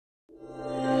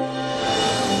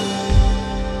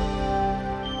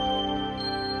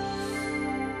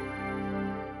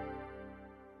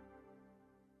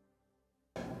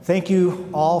Thank you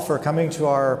all for coming to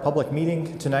our public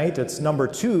meeting tonight. It's number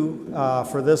 2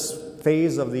 for this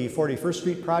phase of the 41st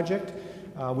Street project.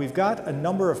 We've got a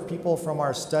number of people from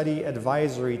our study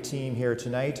advisory team here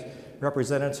tonight,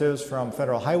 representatives from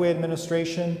Federal Highway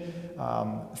Administration,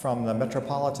 from the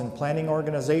Metropolitan Planning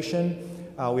Organization.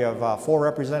 We have 4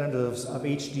 representatives of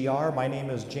HDR. My name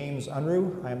is James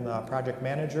Unruh. I'm the project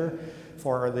manager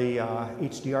for the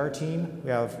HDR team. We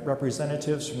have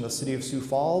representatives from the City of Sioux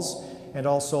Falls and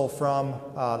also from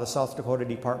the South Dakota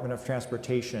Department of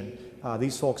Transportation.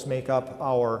 These folks make up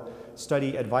our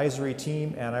study advisory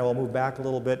team, and I will move back a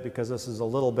little bit because this is a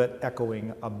little bit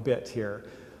echoing a bit here.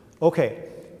 Okay,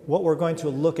 what we're going to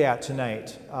look at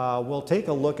tonight, we'll take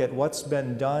a look at what's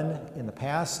been done in the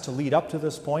past to lead up to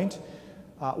this point.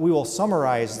 We will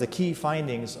summarize the key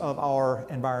findings of our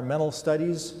environmental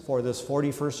studies for this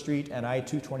 41st Street and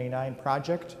I-29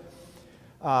 project.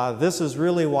 This is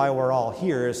really why we're all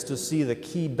here, is to see the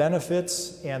key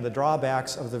benefits and the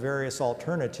drawbacks of the various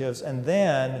alternatives, and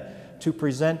then to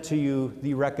present to you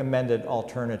the recommended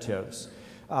alternatives.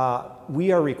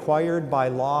 We are required by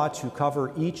law to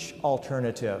cover each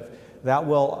alternative. That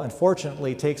will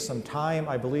unfortunately take some time.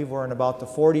 I believe we're in about the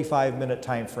 45-minute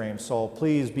time frame, so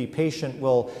please be patient.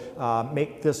 We'll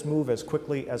make this move as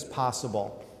quickly as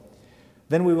possible.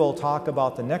 Then we will talk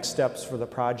about the next steps for the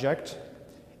project.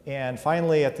 And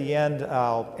finally, at the end,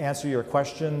 I'll answer your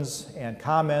questions and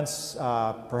comments.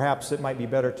 Perhaps it might be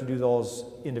better to do those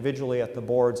individually at the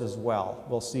boards as well.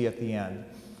 We'll see at the end.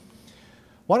 I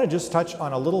want to just touch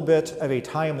on a little bit of a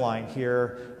timeline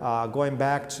here, going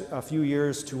back a few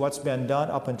years to what's been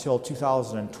done up until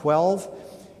 2012.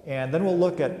 And then we'll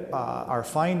look at our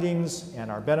findings and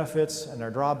our benefits and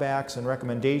our drawbacks and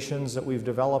recommendations that we've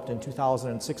developed in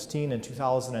 2016 and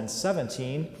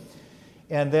 2017.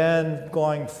 And then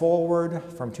going forward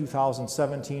from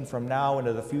 2017, from now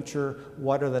into the future,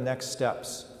 what are the next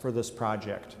steps for this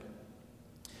project?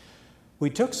 We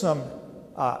took some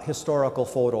historical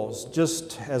photos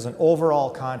just as an overall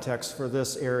context for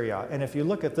this area. And if you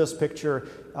look at this picture,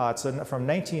 it's from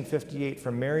 1958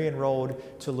 from Marion Road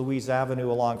to Louise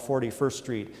Avenue along 41st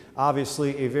Street.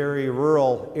 Obviously a very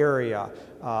rural area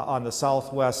on the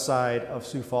southwest side of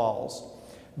Sioux Falls.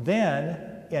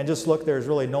 Then, and just look, there's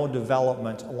really no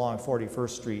development along 41st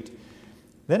Street.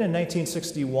 Then in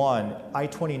 1961,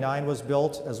 I-29 was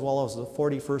built as well as the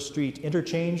 41st Street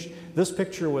interchange. This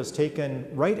picture was taken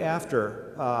right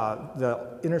after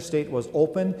the interstate was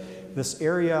open. This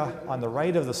area on the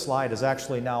right of the slide is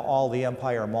actually now all the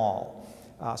Empire Mall.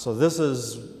 So this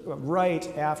is right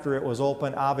after it was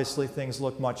open. Obviously things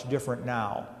look much different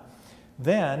now.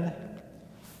 Then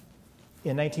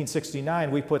in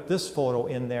 1969, we put this photo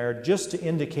in there just to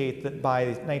indicate that by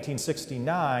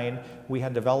 1969, we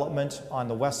had development on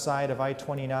the west side of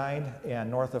I-29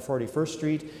 and north of 41st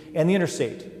Street, and the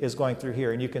interstate is going through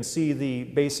here. And you can see the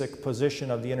basic position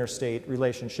of the interstate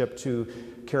relationship to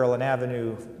Carolyn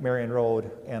Avenue, Marion Road,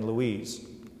 and Louise.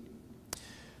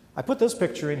 I put this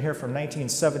picture in here from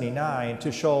 1979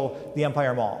 to show the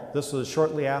Empire Mall. This was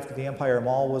shortly after the Empire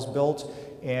Mall was built.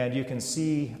 And you can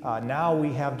see now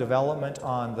we have development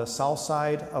on the south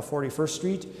side of 41st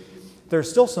Street. There's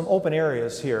still some open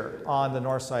areas here on the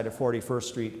north side of 41st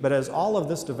Street, but as all of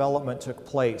this development took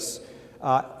place,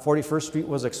 41st Street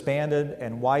was expanded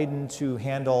and widened to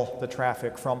handle the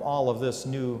traffic from all of this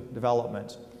new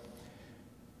development.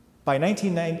 By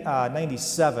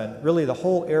 1997, really the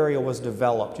whole area was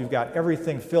developed. You've got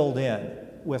everything filled in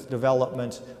with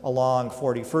development along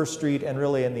 41st Street and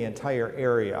really in the entire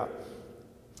area.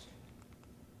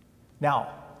 Now,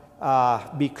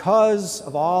 because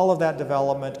of all of that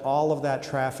development, all of that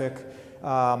traffic,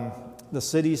 the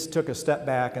cities took a step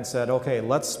back and said, okay,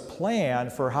 let's plan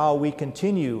for how we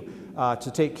continue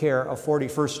to take care of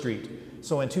 41st Street.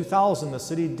 So in 2000, the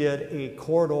city did a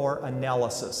corridor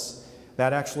analysis.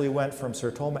 That actually went from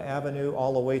Sertoma Avenue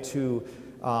all the way to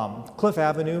Cliff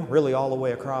Avenue, really all the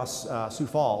way across Sioux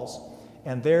Falls.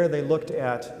 And there they looked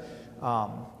at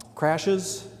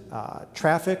crashes,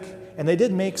 traffic, and they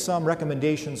did make some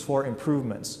recommendations for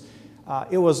improvements.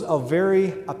 It was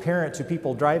very apparent to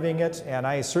people driving it, and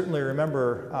I certainly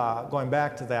remember going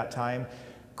back to that time,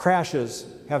 crashes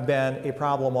have been a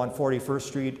problem on 41st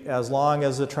Street as long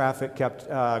as the traffic kept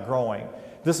growing.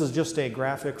 This is just a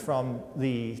graphic from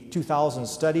the 2000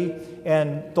 study,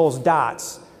 and those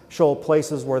dots show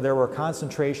places where there were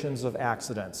concentrations of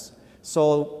accidents.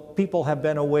 So people have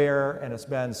been aware, and it's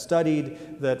been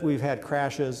studied, that we've had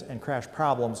crashes and crash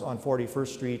problems on 41st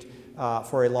Street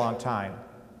for a long time.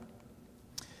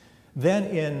 Then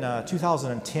in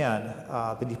 2010,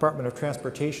 the Department of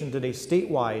Transportation did a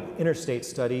statewide interstate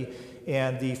study,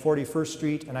 and the 41st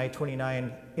Street and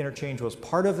I-29 interchange was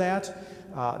part of that.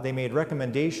 They made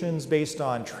recommendations based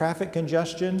on traffic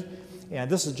congestion, and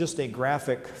this is just a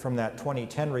graphic from that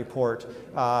 2010 report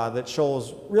that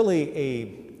shows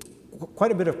really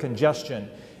quite a bit of congestion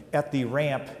at the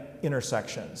ramp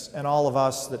intersections. And all of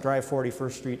us that drive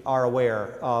 41st Street are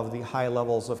aware of the high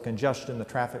levels of congestion, the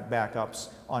traffic backups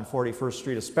on 41st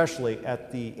Street, especially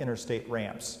at the interstate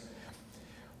ramps.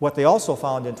 What they also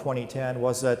found in 2010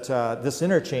 was that this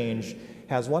interchange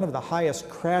has one of the highest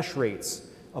crash rates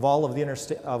of all of the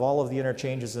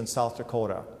interchanges in South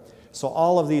Dakota. So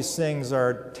all of these things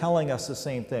are telling us the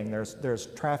same thing. There's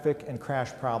traffic and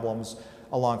crash problems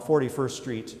along 41st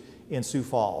Street in Sioux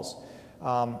Falls.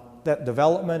 That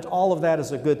development, all of that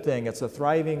is a good thing. It's a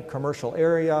thriving commercial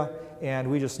area, and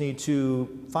we just need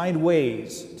to find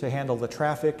ways to handle the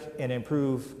traffic and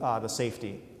improve the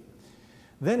safety.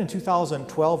 Then in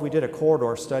 2012, we did a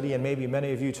corridor study, and maybe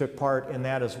many of you took part in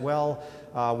that as well,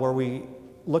 where we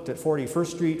looked at 41st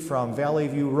Street from Valley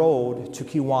View Road to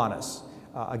Kiwanis.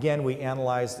 Again, we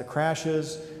analyzed the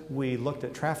crashes, we looked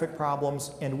at traffic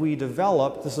problems, and we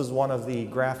developed, this is one of the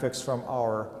graphics from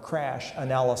our crash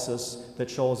analysis that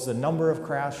shows the number of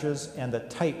crashes and the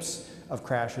types of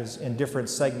crashes in different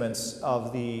segments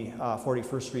of the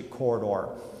 41st Street corridor.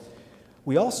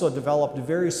 We also developed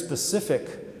very specific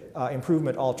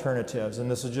improvement alternatives, and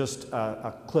this is just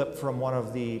a clip from one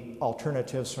of the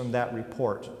alternatives from that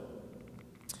report.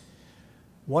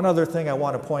 One other thing I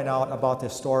want to point out about the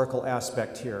historical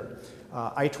aspect here.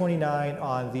 I-29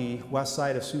 on the west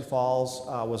side of Sioux Falls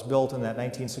was built in that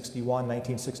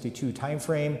 1961-1962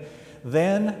 timeframe.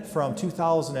 Then from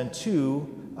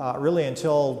 2002, really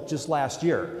until just last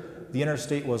year, the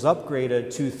interstate was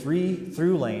upgraded to 3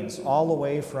 through lanes all the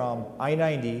way from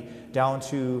I-90 down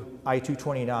to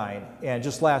I-229. And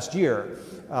just last year,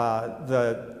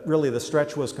 really the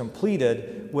stretch was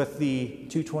completed with the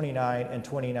 229 and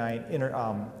 29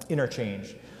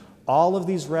 interchange. All of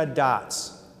these red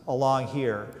dots along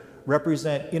here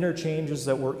represent interchanges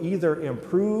that were either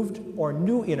improved or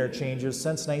new interchanges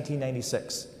since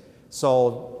 1996.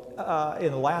 So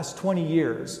in the last 20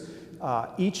 years,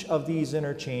 each of these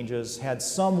interchanges had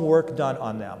some work done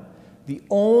on them. The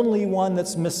only one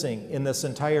that's missing in this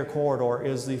entire corridor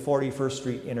is the 41st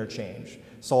Street interchange.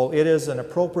 So it is an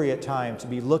appropriate time to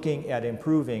be looking at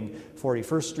improving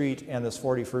 41st Street and this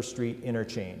 41st Street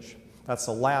interchange. That's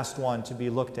the last one to be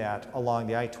looked at along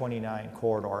the I-29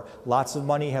 corridor. Lots of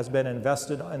money has been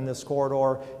invested in this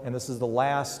corridor, and this is the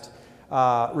last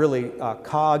really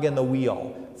cog in the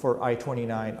wheel for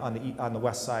I-29 on the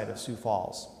west side of Sioux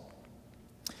Falls.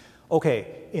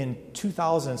 Okay, in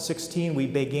 2016 we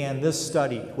began this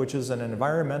study, which is an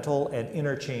environmental and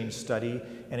interchange study,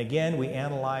 and again we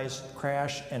analyzed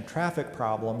crash and traffic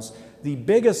problems. The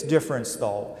biggest difference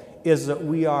though is that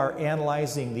we are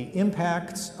analyzing the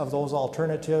impacts of those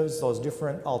alternatives, those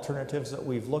different alternatives that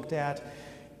we've looked at,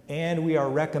 and we are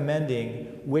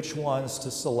recommending which ones to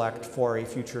select for a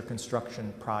future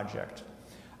construction project.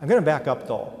 I'm going to back up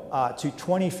though to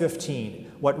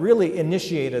 2015. What really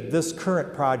initiated this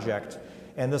current project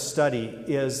and this study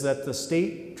is that the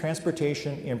State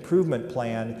Transportation Improvement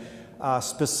Plan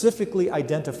specifically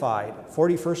identified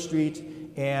 41st Street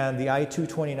and the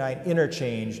I-229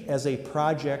 interchange as a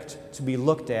project to be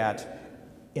looked at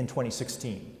in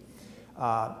 2016.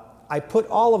 I put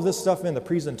all of this stuff in the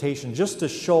presentation just to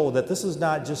show that this is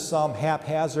not just some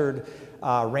haphazard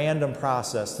random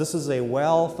process. This is a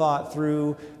well thought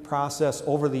through process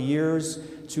over the years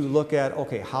to look at,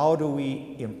 okay, how do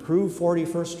we improve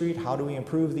 41st Street? How do we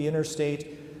improve the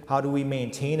interstate? How do we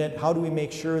maintain it? How do we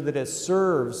make sure that it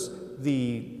serves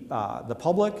the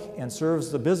public and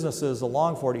serves the businesses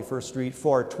along 41st Street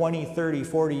for 20, 30,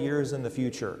 40 years in the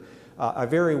future? A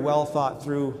very well thought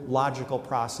through logical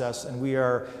process, and we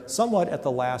are somewhat at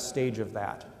the last stage of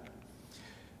that.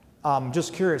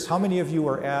 Just curious, how many of you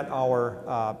were at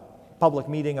our public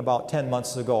meeting about 10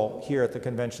 months ago here at the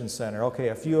Convention Center? Okay,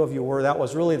 a few of you were. That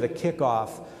was really the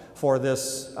kickoff for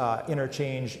this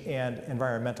interchange and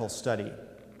environmental study.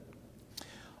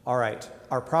 All right,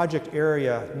 our project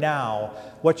area now,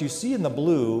 what you see in the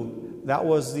blue, that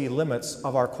was the limits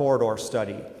of our corridor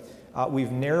study.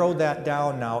 We've narrowed that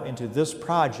down now into this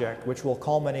project, which will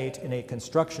culminate in a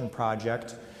construction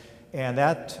project, and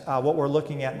that, what we're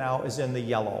looking at now is in the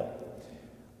yellow.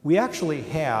 We actually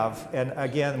have, and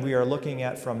again, we are looking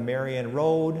at from Marion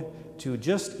Road to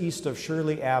just east of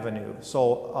Shirley Avenue.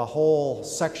 So a whole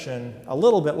section, a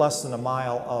little bit less than a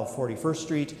mile of 41st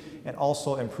Street, and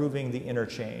also improving the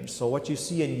interchange. So what you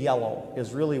see in yellow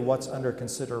is really what's under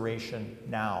consideration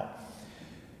now.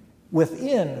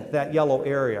 Within that yellow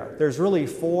area, there's really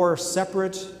 4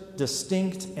 separate,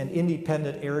 distinct, and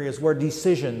independent areas where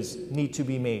decisions need to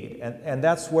be made. And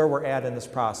that's where we're at in this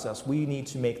process. We need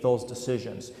to make those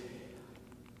decisions.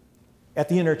 At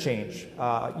the interchange,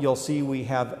 you'll see we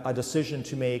have a decision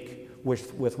to make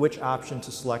with which option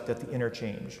to select at the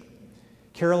interchange.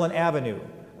 Carolyn Avenue,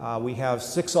 we have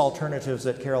 6 alternatives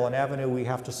at Carolyn Avenue. We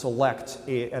have to select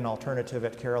an alternative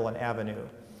at Carolyn Avenue.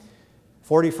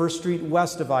 41st Street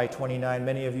west of I-29,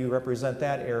 many of you represent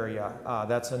that area.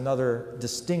 That's another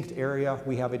distinct area.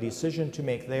 We have a decision to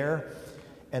make there.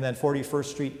 And then 41st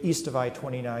Street east of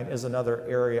I-29 is another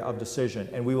area of decision.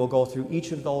 And we will go through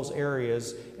each of those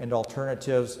areas and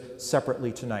alternatives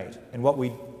separately tonight. And what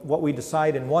we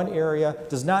decide in one area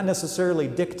does not necessarily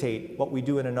dictate what we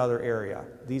do in another area.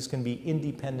 These can be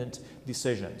independent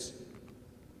decisions.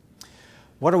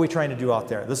 What are we trying to do out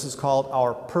there? This is called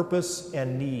our purpose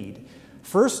and need.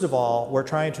 First of all, we're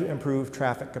trying to improve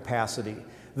traffic capacity.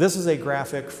 This is a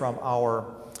graphic from our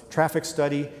traffic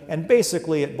study, and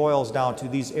basically it boils down to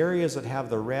these areas that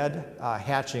have the red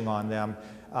hatching on them.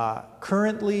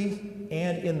 Currently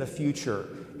and in the future,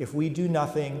 if we do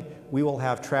nothing, we will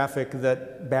have traffic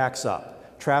that backs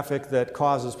up, traffic that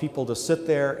causes people to sit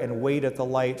there and wait at the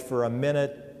light for a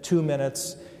minute, 2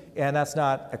 minutes, and that's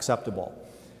not acceptable.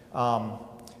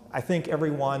 I think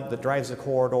everyone that drives a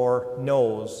corridor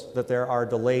knows that there are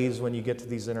delays when you get to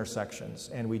these intersections,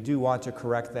 and we do want to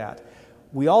correct that.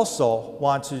 We also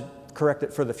want to correct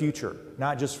it for the future,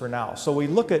 not just for now. So we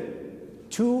look at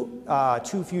two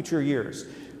future years.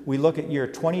 We look at year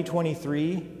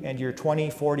 2023 and year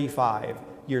 2045.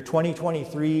 Year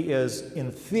 2023 is,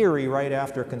 in theory, right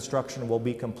after construction will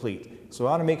be complete. So we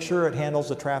want to make sure it handles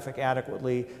the traffic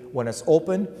adequately when it's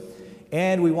open,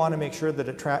 and we want to make sure that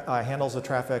it handles the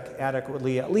traffic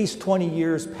adequately at least 20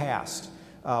 years past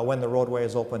when the roadway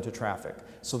is open to traffic.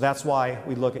 So that's why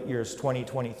we look at years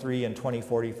 2023 and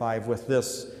 2045 with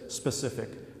this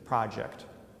specific project.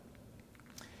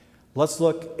 Let's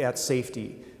look at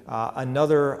safety.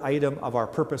 Another item of our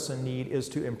purpose and need is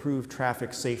to improve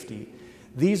traffic safety.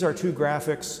 These are 2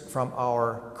 graphics from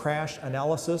our crash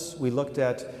analysis. We looked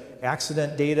at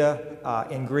accident data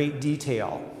in great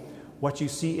detail. What you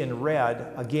see in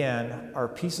red, again, are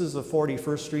pieces of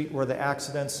 41st Street where the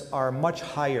accidents are much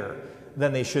higher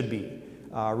than they should be.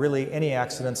 Really, any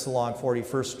accidents along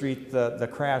 41st Street, the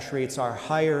crash rates are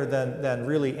higher than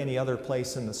really any other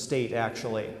place in the state,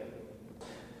 actually.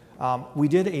 We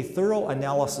did a thorough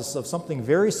analysis of something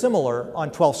very similar on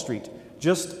 12th Street,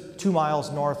 just 2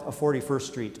 miles north of 41st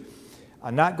Street.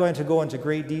 I'm not going to go into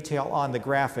great detail on the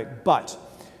graphic, but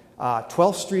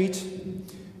 12th Street,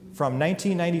 from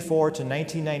 1994 to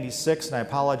 1996, and I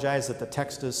apologize that the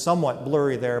text is somewhat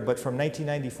blurry there, but from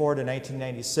 1994 to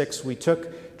 1996, we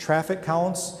took traffic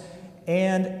counts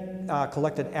and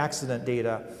collected accident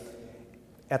data.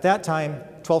 At that time,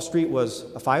 12th Street was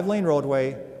a 5-lane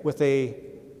roadway with a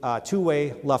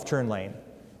 2-way left turn lane.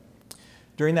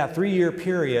 During that 3-year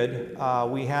period,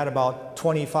 we had about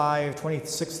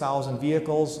 26,000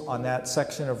 vehicles on that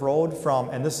section of road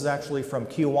and this is actually from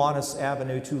Kiwanis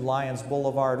Avenue to Lyons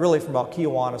Boulevard, really from about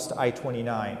Kiwanis to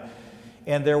I-29.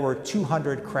 And there were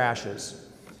 200 crashes.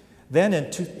 Then in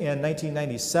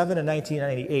 1997 and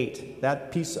 1998,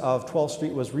 that piece of 12th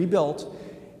Street was rebuilt.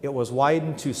 It was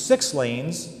widened to 6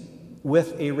 lanes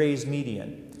with a raised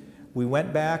median. We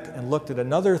went back and looked at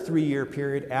another 3-year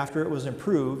period after it was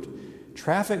improved.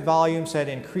 Traffic volumes had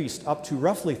increased up to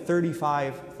roughly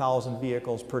 35,000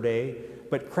 vehicles per day,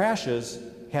 but crashes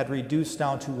had reduced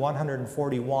down to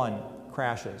 141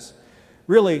 crashes.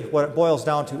 Really, what it boils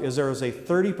down to is there was a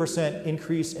 30%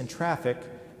 increase in traffic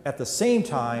at the same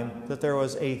time that there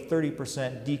was a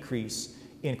 30% decrease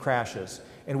in crashes.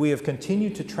 And we have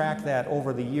continued to track that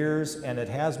over the years, and it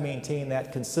has maintained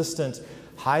that consistent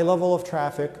high level of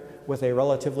traffic with a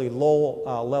relatively low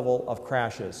level of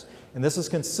crashes. And this is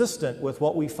consistent with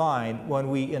what we find when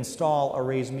we install a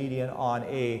raised median on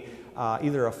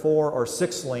either a 4- or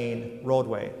 6-lane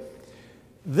roadway.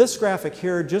 This graphic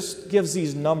here just gives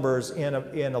these numbers in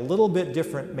a little bit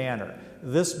different manner.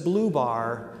 This blue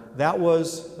bar, that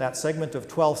was that segment of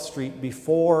 12th Street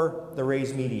before the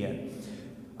raised median.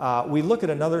 We look at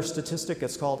another statistic,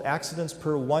 it's called accidents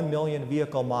per 1 million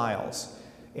vehicle miles.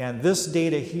 And this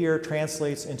data here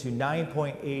translates into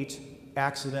 9.8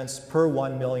 accidents per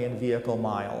 1 million vehicle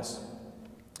miles.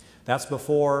 That's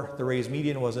before the raised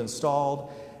median was installed.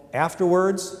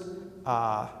 Afterwards,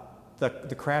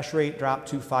 the crash rate dropped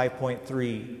to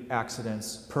 5.3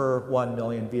 accidents per 1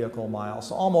 million vehicle miles.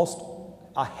 So almost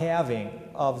a halving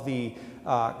of the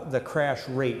crash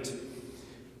rate.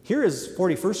 Here is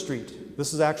 41st Street.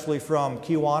 This is actually from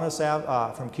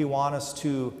Kiwanis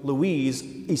to Louise.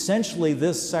 Essentially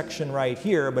this section right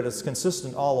here, but it's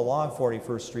consistent all along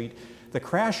 41st Street. The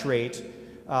crash rate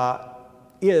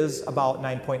is about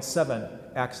 9.7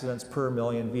 accidents per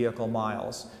million vehicle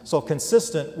miles. So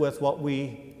consistent with what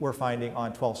we were finding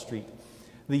on 12th Street.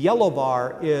 The yellow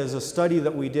bar is a study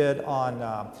that we did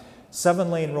on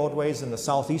 7-lane roadways in the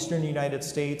southeastern United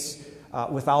States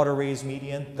without a raised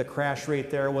median. The crash rate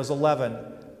there was 11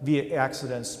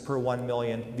 accidents per 1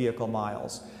 million vehicle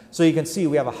miles. So you can see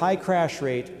we have a high crash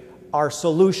rate. Our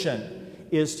solution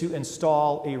is to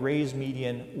install a raised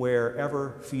median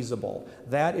wherever feasible.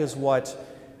 That is what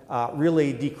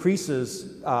really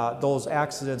decreases those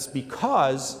accidents,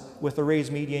 because with a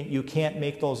raised median you can't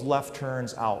make those left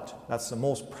turns out. That's the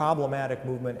most problematic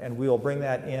movement, and we will bring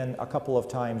that in a couple of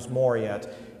times more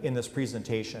yet in this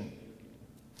presentation.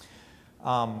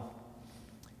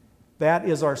 That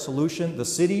is our solution. The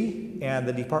city and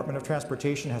the Department of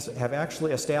Transportation have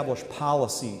actually established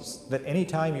policies that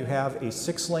anytime you have a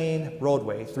 6-lane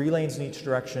roadway, 3 lanes in each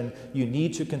direction, you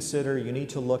need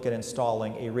to look at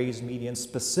installing a raised median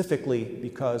specifically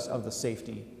because of the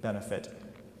safety benefit.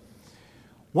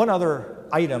 One other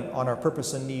item on our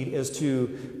purpose and need is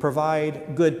to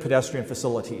provide good pedestrian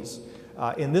facilities.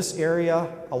 In this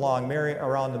area,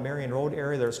 around the Marion Road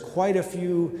area, there's quite a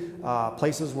few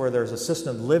places where there's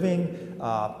assisted living,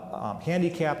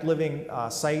 handicapped living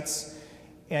sites.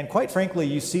 And quite frankly,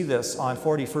 you see this on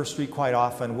 41st Street quite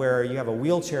often, where you have a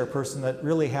wheelchair person that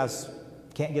really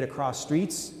can't get across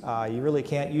streets. You really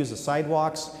can't use the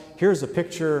sidewalks. Here's a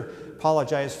picture.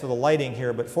 Apologize for the lighting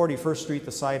here, but 41st Street,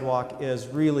 the sidewalk is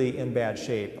really in bad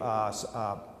shape.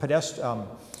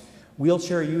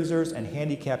 Wheelchair users and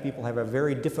handicapped people have a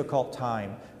very difficult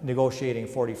time negotiating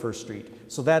 41st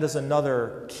Street. So that is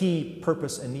another key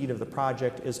purpose and need of the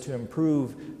project, is to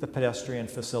improve the pedestrian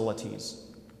facilities.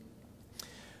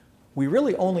 We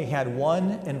really only had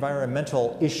one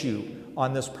environmental issue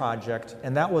on this project,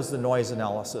 and that was the noise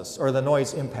analysis, or the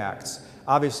noise impacts.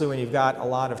 Obviously, when you've got a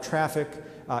lot of traffic,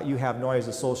 you have noise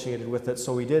associated with it,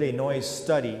 so we did a noise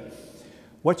study.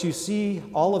 What you see,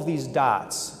 all of these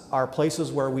dots, are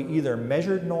places where we either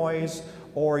measured noise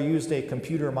or used a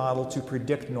computer model to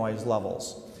predict noise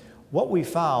levels. What we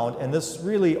found, and this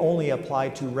really only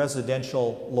applied to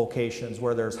residential locations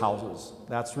where there's houses.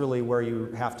 That's really where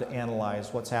you have to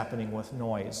analyze what's happening with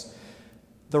noise.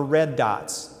 The red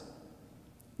dots,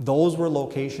 those were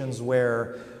locations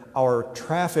where our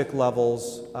traffic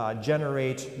levels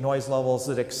generate noise levels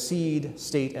that exceed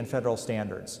state and federal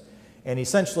standards. And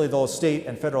essentially those state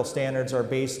and federal standards are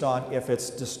based on if it's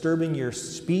disturbing your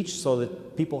speech so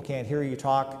that people can't hear you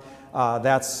talk,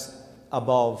 that's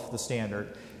above the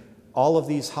standard. All of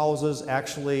these houses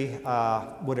actually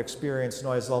would experience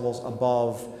noise levels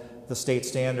above the state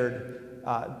standard.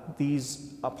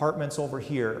 These apartments over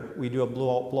here, we do a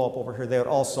blow up over here, they would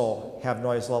also have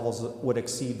noise levels that would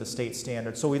exceed the state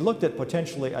standard. So we looked at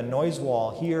potentially a noise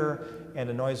wall here and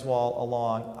a noise wall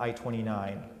along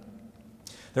I-29.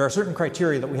 There are certain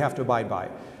criteria that we have to abide by.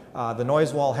 The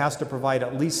noise wall has to provide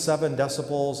at least 7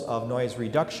 decibels of noise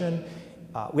reduction.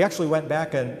 We actually went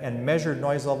back and measured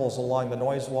noise levels along the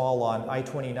noise wall on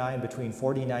I-29 between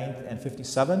 49th and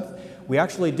 57th. We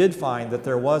actually did find that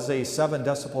there was a 7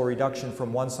 decibel reduction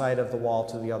from one side of the wall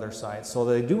to the other side. So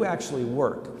they do actually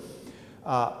work.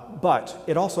 But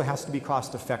it also has to be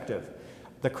cost effective.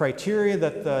 The criteria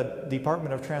that the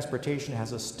Department of Transportation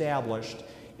has established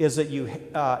is that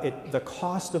the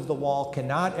cost of the wall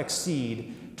cannot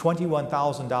exceed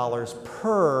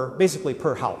 $21,000 basically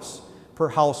per house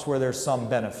where there's some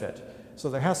benefit. So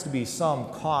there has to be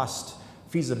some cost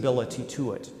feasibility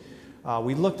to it.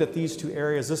 We looked at these 2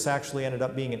 areas. This actually ended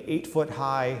up being an 8-foot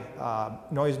high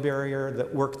noise barrier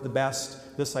that worked the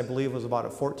best. This, I believe, was about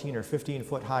a 14 or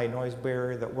 15-foot high noise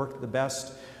barrier that worked the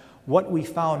best. What we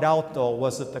found out, though,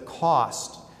 was that the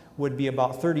cost would be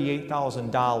about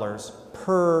 $38,000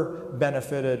 per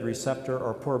benefited receptor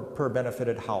or per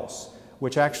benefited house,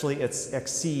 which actually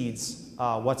exceeds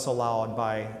what's allowed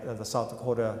by the South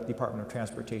Dakota Department of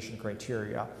Transportation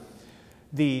criteria.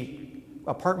 The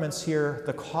apartments here,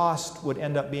 the cost would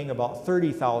end up being about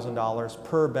 $30,000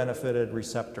 per benefited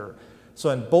receptor. So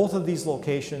in both of these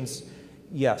locations,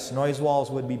 yes, noise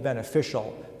walls would be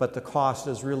beneficial, but the cost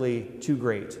is really too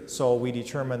great. So we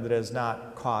determined that it is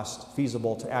not cost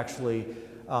feasible to actually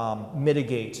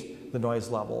mitigate the noise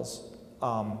levels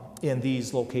in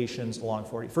these locations along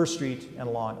 41st Street and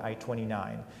along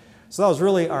I-29. So that was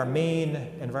really our main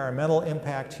environmental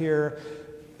impact here.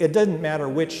 it didn't matter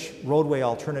which roadway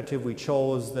alternative we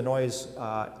chose, the noise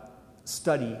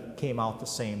study came out the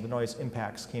same, the noise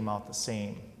impacts came out the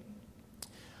same.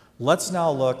 Let's now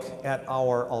look at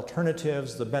our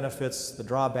alternatives, the benefits, the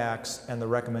drawbacks, and the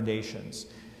recommendations.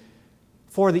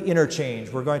 For the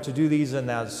interchange, we're going to do these in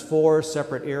as 4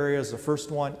 separate areas. The first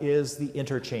one is the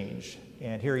interchange.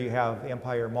 And here you have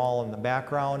Empire Mall in the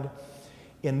background.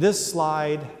 In this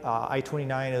slide,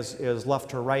 I-29 is left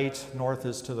to right, north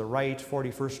is to the right,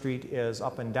 41st Street is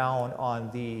up and down on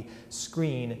the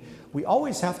screen. We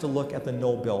always have to look at the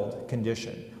no-build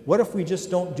condition. What if we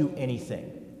just don't do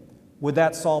anything? Would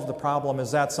that solve the problem? Is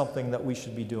that something that we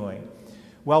should be doing?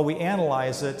 Well, we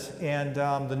analyze it, and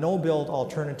the no-build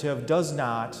alternative does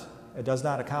not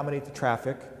accommodate the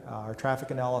traffic. Our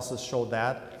traffic analysis showed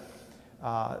that.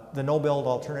 The no-build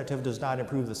alternative does not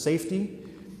improve the safety.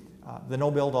 The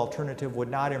no-build alternative would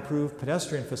not improve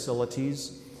pedestrian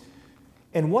facilities.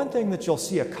 And one thing that you'll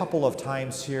see a couple of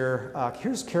times here,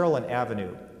 here's Carolyn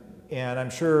Avenue. And I'm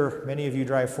sure many of you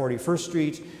drive 41st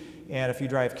Street. And if you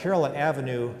drive Carolyn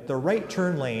Avenue, the right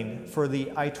turn lane for the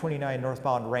I-29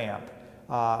 northbound ramp,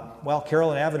 well,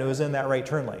 Carolyn Avenue is in that right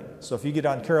turn lane. So if you get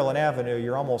on Carolyn Avenue,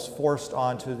 you're almost forced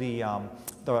onto the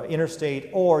interstate,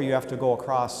 or you have to go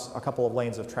across a couple of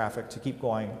lanes of traffic to keep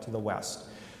going to the west.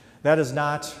 That is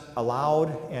not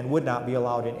allowed and would not be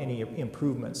allowed in any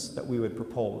improvements that we would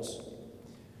propose.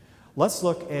 Let's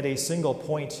look at a single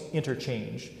point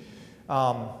interchange. We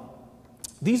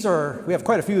have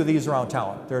quite a few of these around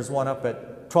town. There's one up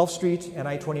at 12th Street and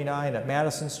I-29 at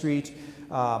Madison Street.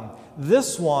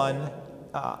 This one,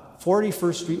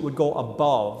 41st Street would go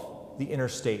above the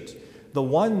interstate. The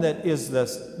one that is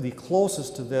the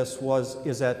closest to this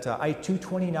is at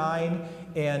I-229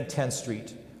 and 10th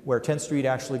Street, where 10th Street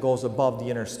actually goes above the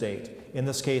interstate. In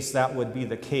this case, that would be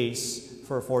the case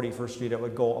for 41st Street. It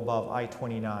would go above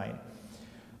I-29.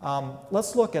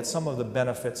 Let's look at some of the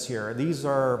benefits here. These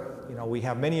are, we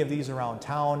have many of these around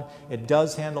town. It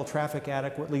does handle traffic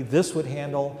adequately. This would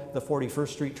handle the 41st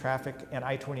Street traffic and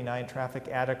I-29 traffic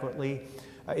adequately.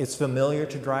 It's familiar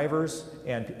to drivers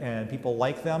and people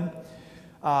like them.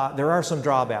 There are some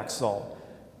drawbacks though.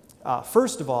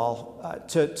 First of all,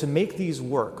 to make these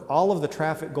work, all of the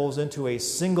traffic goes into a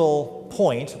single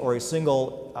point or a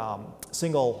single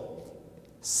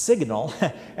signal,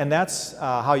 and that's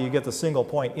how you get the single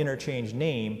point interchange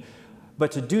name.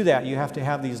 But to do that, you have to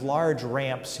have these large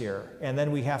ramps here, and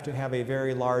then we have to have a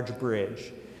very large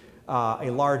bridge. A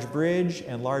large bridge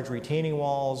and large retaining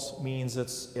walls means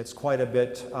it's quite a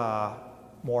bit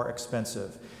more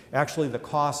expensive. Actually, the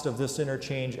cost of this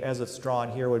interchange as it's drawn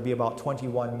here would be about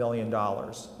 $21 million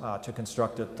to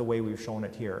construct it the way we've shown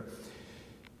it here.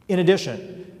 In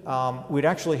addition, we'd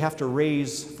actually have to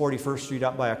raise 41st Street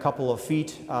up by a couple of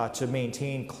feet to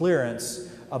maintain clearance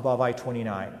above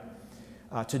I-29.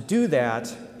 To do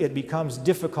that, it becomes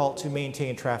difficult to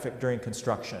maintain traffic during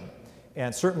construction.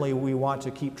 And certainly we want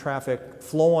to keep traffic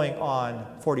flowing on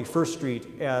 41st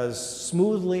Street as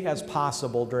smoothly as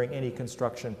possible during any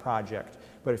construction project.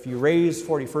 But if you raise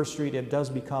 41st Street, it does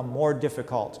become more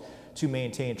difficult to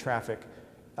maintain traffic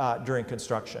during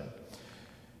construction.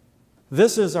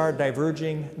 This is our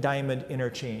diverging diamond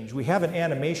interchange. We have an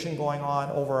animation going on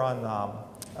over on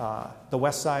the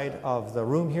west side of the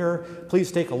room here.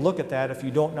 Please take a look at that if you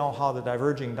don't know how the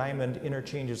diverging diamond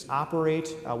interchanges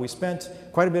operate. We spent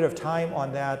quite a bit of time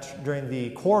on that during the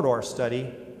corridor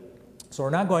study, so we're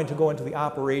not going to go into the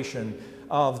operation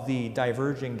of the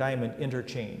diverging diamond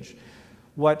interchange.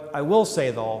 What I will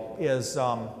say though is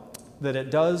that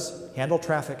it does handle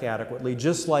traffic adequately,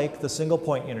 just like the single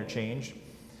point interchange.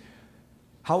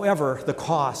 However, the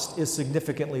cost is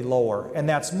significantly lower, and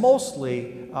that's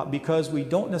mostly because we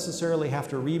don't necessarily have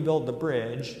to rebuild the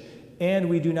bridge, and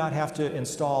we do not have to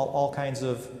install all kinds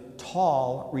of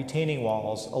tall retaining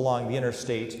walls along the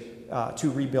interstate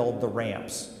to rebuild the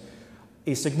ramps.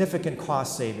 A significant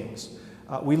cost savings.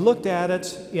 We looked at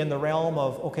it in the realm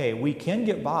of, okay, we can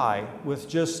get by with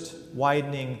just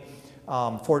widening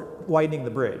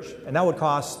the bridge. And that would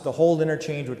cost, the whole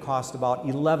interchange would cost about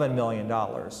 $11 million.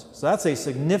 So that's a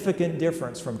significant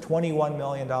difference from $21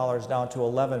 million down to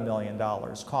 $11 million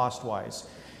cost-wise.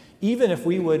 Even if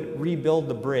we would rebuild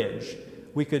the bridge,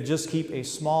 we could just keep a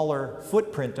smaller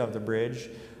footprint of the bridge,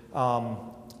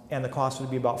 and the cost would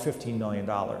be about $15 million.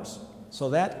 So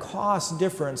that cost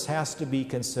difference has to be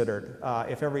considered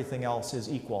if everything else is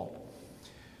equal.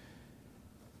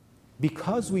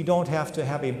 Because we don't have to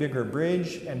have a bigger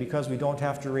bridge and because we don't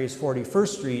have to raise 41st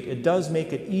Street, it does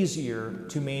make it easier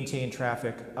to maintain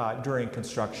traffic during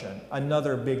construction.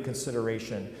 Another big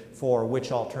consideration for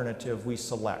which alternative we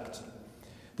select.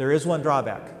 There is one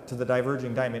drawback to the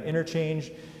diverging diamond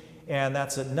interchange. and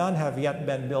that's that none have yet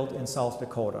been built in South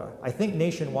Dakota. I think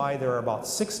nationwide there are about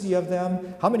 60 of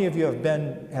them. How many of you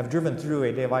have driven through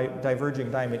a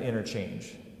diverging diamond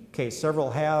interchange? Okay,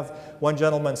 several have. One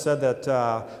gentleman said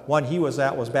that one he was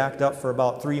at was backed up for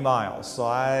about 3 miles.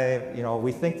 So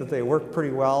we think that they work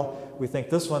pretty well. We think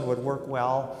this one would work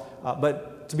well.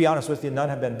 But to be honest with you, none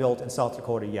have been built in South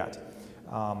Dakota yet.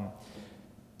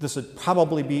 This would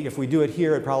probably be, if we do it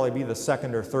here, it'd probably be the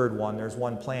second or third one. There's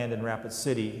one planned in Rapid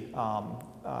City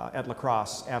at La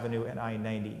Crosse Avenue and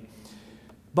I-90.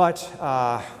 But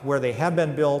where they have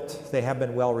been built, they have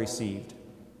been well received.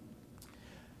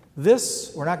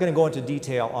 This, we're not going to go into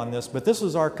detail on this, but this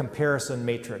is our comparison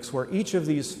matrix where each of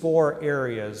these 4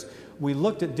 areas, we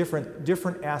looked at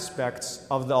different aspects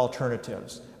of the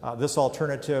alternatives. This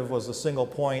alternative was a single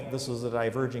point. This was a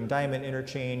diverging diamond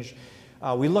interchange.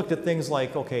 We looked at things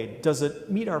like, okay, does it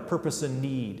meet our purpose and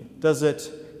need? Does it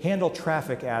handle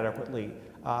traffic adequately?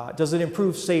 Does it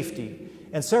improve safety?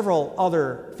 And several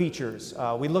other features.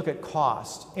 We look at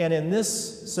cost, and in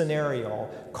this scenario,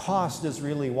 cost is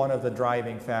really one of the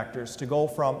driving factors. To go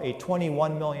from a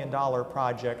 $21 million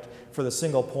project for the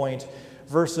single point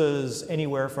versus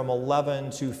anywhere from 11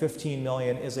 to 15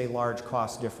 million is a large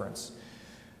cost difference.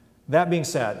 That being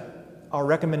said, our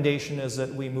recommendation is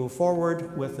that we move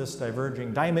forward with this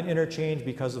diverging diamond interchange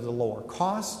because of the lower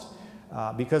cost,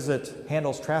 because it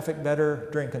handles traffic better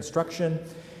during construction.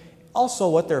 Also,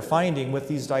 what they're finding with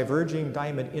these diverging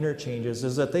diamond interchanges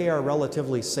is that they are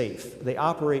relatively safe. They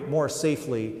operate more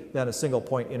safely than a single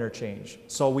point interchange.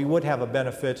 So we would have a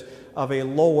benefit of a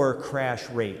lower crash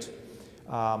rate.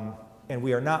 And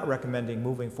we are not recommending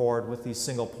moving forward with the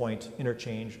single point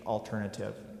interchange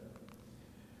alternative.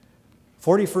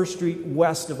 41st Street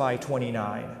west of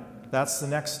I-29. That's the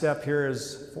next step. Here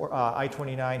is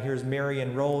I-29. Here's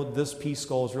Marion Road. This piece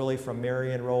goes really from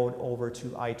Marion Road over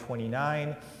to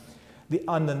I-29.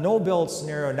 On the no-build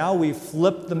scenario, now we've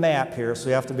flipped the map here, so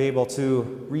you have to be able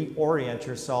to reorient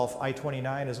yourself.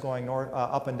 I-29 is going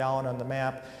up and down on the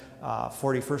map.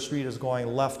 41st Street is going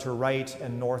left to right,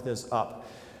 and north is up.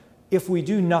 If we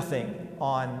do nothing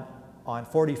on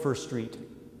 41st Street,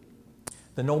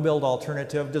 the no-build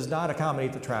alternative does not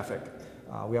accommodate the traffic.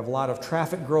 We have a lot of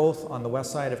traffic growth on the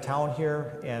west side of town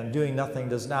here, and doing nothing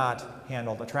does not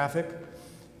handle the traffic.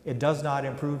 It does not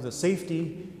improve the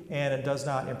safety, and it does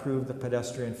not improve the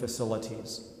pedestrian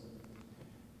facilities.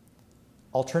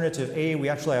 Alternative A, we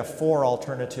actually have 4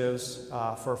 alternatives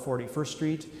for 41st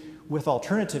Street. With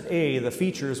Alternative A, the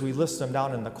features, we list them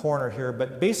down in the corner here,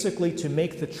 but basically to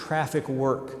make the traffic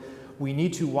work, we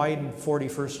need to widen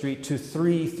 41st Street to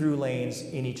 3 through lanes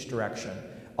in each direction.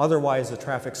 Otherwise, the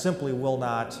traffic simply will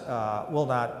not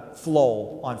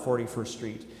flow on 41st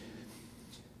Street.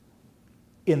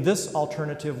 In this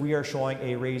alternative, we are showing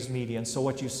a raised median. So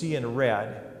what you see in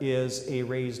red is a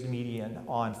raised median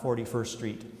on 41st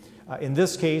Street. In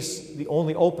this case, the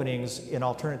only openings in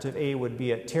Alternative A would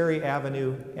be at Terry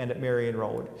Avenue and at Marion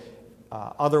Road.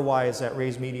 Otherwise, that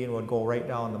raised median would go right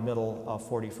down the middle of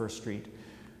 41st Street.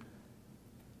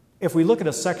 If we look at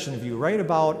a section view right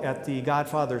about at the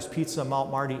Godfather's Pizza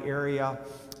Mount Marty area,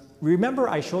 remember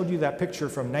I showed you that picture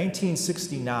from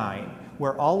 1969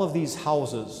 where all of these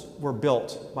houses were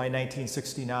built by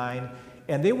 1969,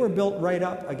 and they were built right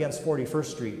up against 41st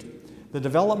Street. The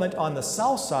development on the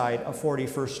south side of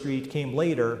 41st Street came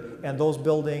later, and those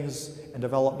buildings and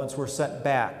developments were set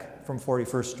back from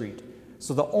 41st Street.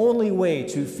 So the only way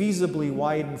to feasibly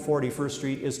widen 41st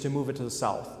Street is to move it to the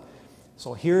south.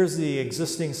 So here's the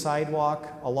existing sidewalk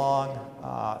along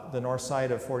the north side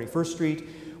of 41st Street.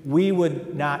 We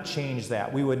would not change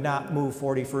that. We would not move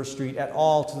 41st Street at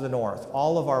all to the north.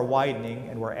 All of our widening,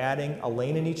 and we're adding a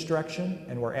lane in each direction,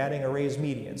 and we're adding a raised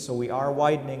median. So we are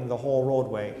widening the whole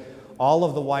roadway. All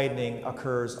of the widening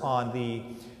occurs on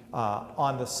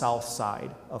the south side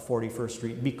of 41st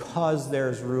Street because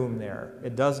there's room there.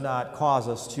 It does not cause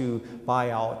us to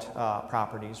buy out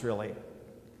properties, really.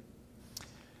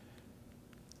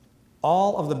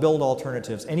 All of the build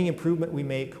alternatives, any improvement we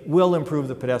make will improve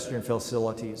the pedestrian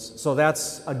facilities. So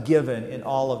that's a given in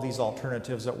all of these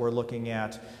alternatives that we're looking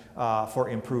at for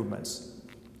improvements.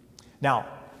 Now,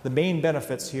 the main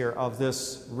benefits here of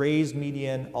this raised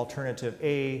median Alternative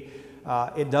A,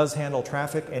 it does handle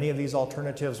traffic. Any of these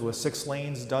alternatives with 6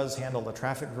 lanes does handle the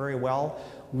traffic very well.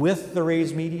 With the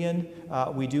raised median,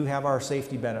 we do have our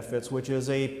safety benefits, which is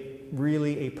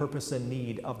really a purpose and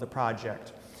need of the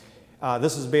project.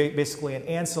 This is basically an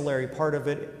ancillary part of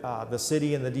it. The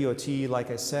city and the DOT,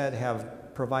 like I said,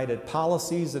 have provided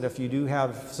policies that if you do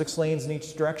have 6 lanes in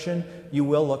each direction, you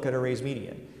will look at a raised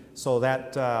median. So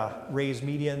that raised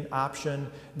median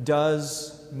option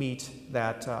does meet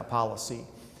that policy.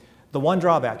 The one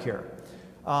drawback here,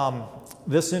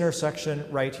 this intersection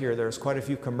right here, there's quite a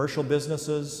few commercial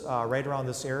businesses right around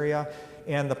this area,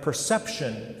 and the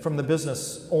perception from the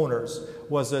business owners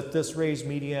was that this raised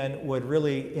median would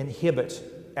really inhibit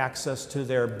access to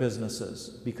their businesses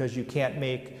because you can't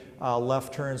make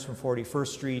left turns from 41st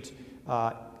Street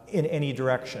in any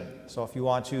direction. So if you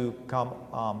want to come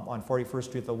on 41st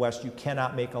Street to the west, you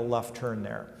cannot make a left turn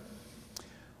there.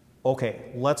 Okay,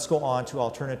 let's go on to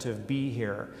alternative B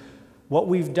here. What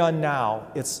we've done now,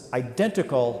 it's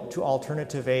identical to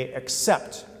alternative A,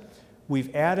 except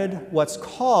we've added what's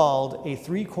called a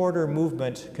 3/4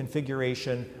 movement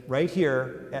configuration right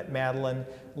here at Madeline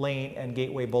Lane and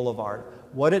Gateway Boulevard.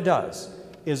 What it does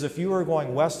is if you are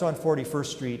going west on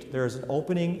 41st Street, there's an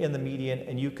opening in the median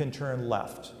and you can turn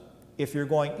left. If you're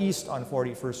going east on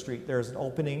 41st Street, there's an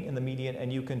opening in the median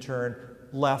and you can turn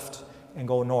left and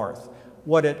go north.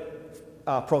 What it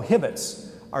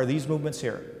prohibits are these movements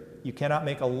here. You cannot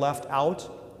make a left out,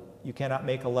 you cannot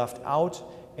make a left out,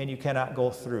 and you cannot go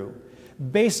through.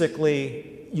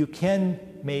 Basically, you can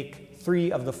make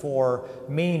 3 of the 4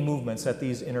 main movements at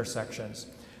these intersections.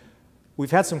 We've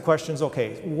had some questions,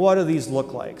 okay, what do these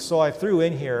look like? So I threw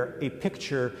in here a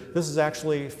picture. This is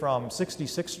actually from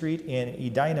 66th Street in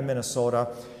Edina, Minnesota.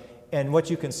 And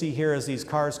what you can see here is these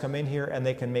cars come in here and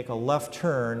they can make a left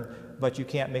turn, but you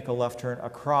can't make a left turn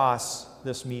across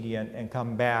this median and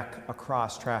come back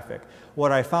across traffic.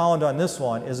 What I found on this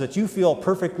one is that you feel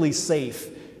perfectly safe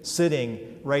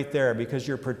sitting right there because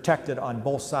you're protected on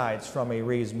both sides from a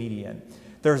raised median.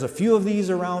 There's a few of these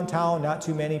around town, not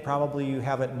too many, probably you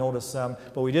haven't noticed them,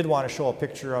 but we did want to show a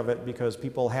picture of it because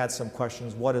people had some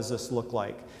questions, what does this look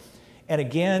like? And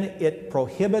again, it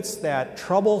prohibits that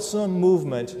troublesome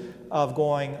movement of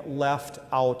going left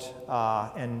out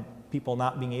and people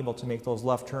not being able to make those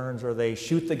left turns, or they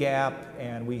shoot the gap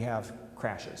and we have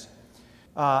crashes.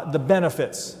 The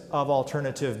benefits of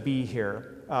alternative B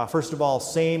here. First of all,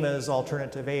 same as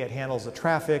alternative A, it handles the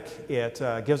traffic, it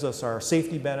gives us our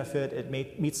safety benefit, it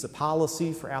meets the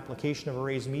policy for application of a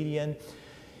raised median,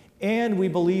 and we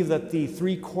believe that the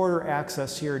 3/4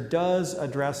 access here does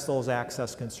address those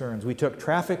access concerns. We took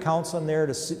traffic counts on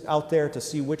there out there to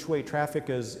see which way traffic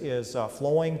is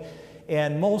flowing,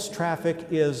 and most traffic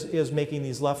is making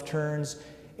these left turns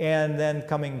and then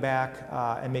coming back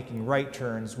and making right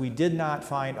turns. We did not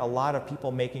find a lot of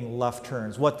people making left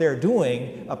turns. What they're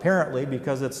doing, apparently,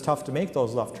 because it's tough to make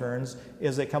those left turns,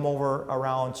 is they come over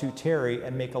around to Terry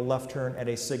and make a left turn at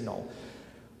a signal.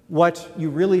 What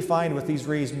you really find with these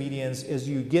raised medians is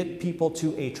you get people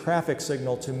to a traffic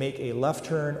signal to make a left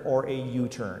turn or a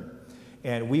U-turn.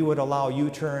 And we would allow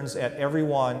U-turns at every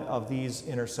one of these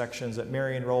intersections, at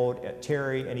Marion Road, at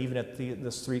Terry, and even at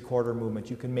this 3/4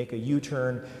 movement. You can make a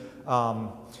U-turn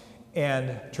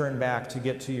and turn back to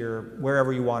get to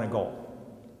wherever you want to go.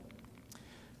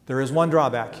 There is one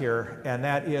drawback here, and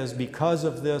that is because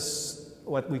of this,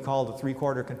 what we call the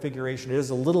 3/4 configuration, it is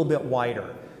a little bit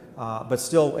wider, but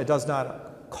still it does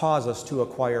not cause us to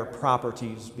acquire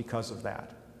properties because of that.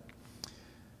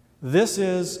 This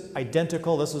is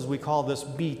identical. This is, we call this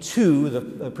B2.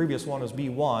 The previous one was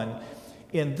B1.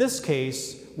 In this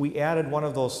case, we added one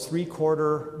of those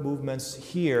 3/4 movements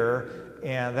here,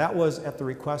 and that was at the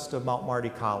request of Mount Marty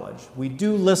College. We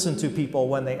do listen to people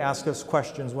when they ask us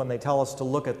questions, when they tell us to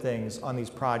look at things on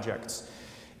these projects.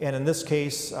 And in this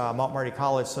case, Mount Marty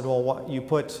College said, well, you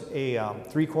put a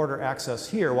 3/4 access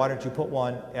here, why don't you put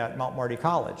one at Mount Marty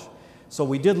College? So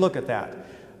we did look at that.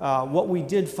 What we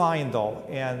did find, though,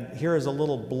 and here is a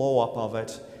little blow-up of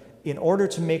it, in order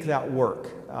to make that work,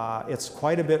 it's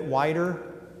quite a bit wider,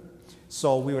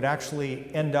 so we would actually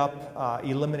end up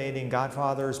eliminating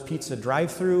Godfather's Pizza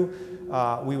drive-through.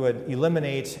 We would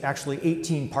eliminate actually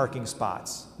 18 parking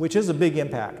spots, which is a big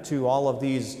impact to all of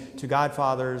these, to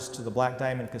Godfather's, to the Black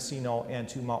Diamond Casino, and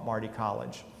to Mount Marty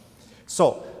College.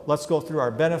 So let's go through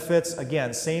our benefits.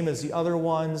 Again, same as the other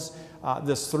ones.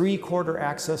 This 3/4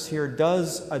 access here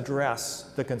does address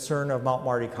the concern of Mount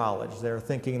Marty College. They're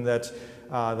thinking that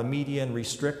the median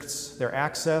restricts their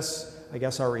access. I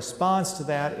guess our response to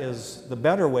that is the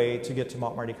better way to get to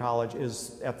Mount Marty College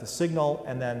is at the signal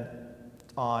and then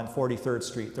on 43rd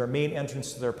Street. Their main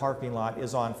entrance to their parking lot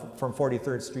is from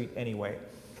 43rd Street anyway.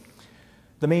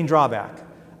 The main drawback,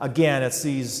 again, it's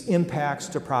these impacts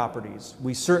to properties.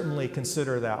 We certainly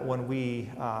consider that when we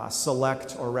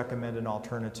select or recommend an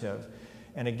alternative.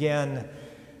 And again,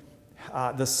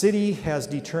 the city has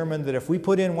determined that if we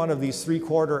put in one of these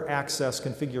 3/4 access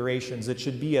configurations, it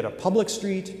should be at a public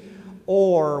street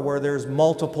or where there's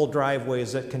multiple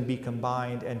driveways that can be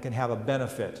combined and can have a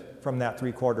benefit from that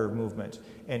 3/4 movement.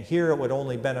 And here it would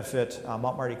only benefit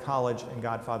Mount Marty College and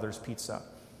Godfather's Pizza.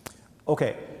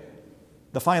 Okay,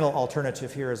 the final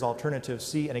alternative here is alternative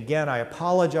C, and again, I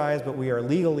apologize, but we are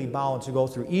legally bound to go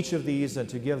through each of these and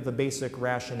to give the basic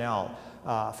rationale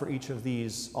for each of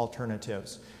these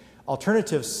alternatives.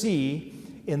 Alternative C,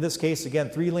 in this case, again,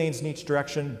 3 lanes in each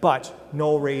direction, but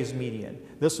no raised median.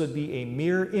 This would be a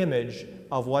mirror image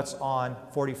of what's on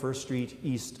 41st Street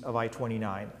east of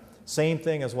I-29. Same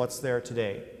thing as what's there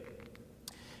today.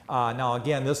 Now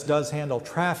again, this does handle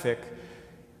traffic,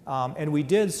 and we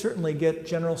did certainly get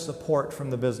general support from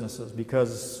the businesses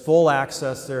because full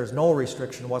access, there's no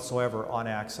restriction whatsoever on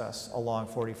access along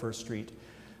 41st Street.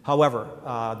 However,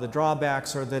 the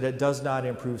drawbacks are that it does not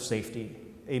improve safety,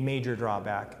 a major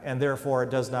drawback, and therefore it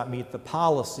does not meet the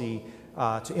policy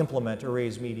to implement a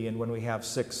raised median when we have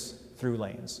 6 through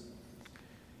lanes.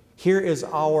 Here is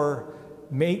our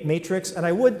matrix, and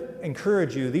I would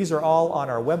encourage you, these are all on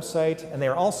our website, and they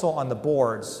are also on the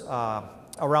boards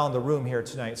around the room here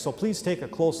tonight, so please take a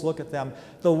close look at them.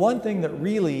 The one thing that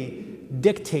really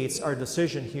dictates our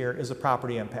decision here is the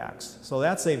property impacts. So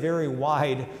that's a very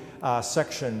wide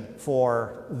section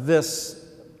for this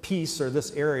piece or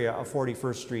this area of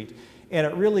 41st Street, and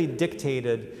it really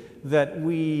dictated that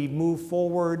we move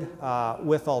forward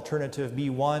with alternative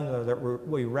B1, or that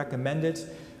we recommend it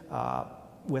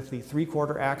with the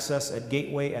 3/4 access at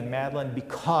Gateway and Madeline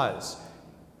because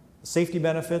safety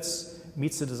benefits,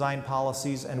 meets the design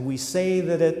policies, and we say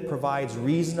that it provides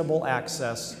reasonable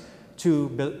access to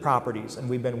properties. And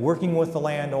we've been working with the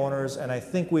landowners, and I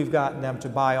think we've gotten them to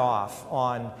buy off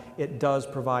on it does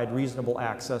provide reasonable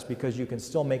access because you can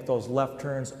still make those left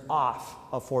turns off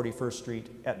of 41st Street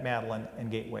at Madeline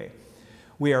and Gateway.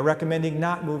 We are recommending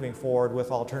not moving forward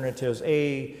with alternatives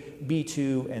A,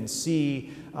 B2, and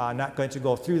C. Not going to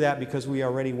go through that because we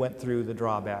already went through the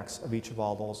drawbacks of each of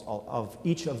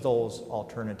those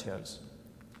alternatives.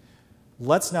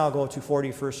 Let's now go to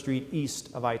 41st Street east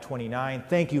of I-29.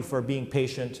 Thank you for being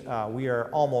patient. We are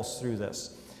almost through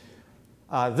this.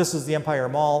 This is the Empire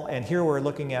Mall, and here we're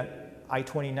looking at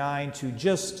I-29 to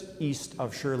just east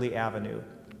of Shirley Avenue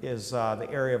is the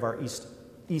area of our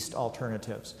east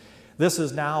alternatives. This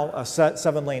is now a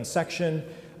 7-lane section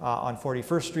on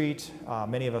 41st Street.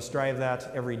 Many of us drive that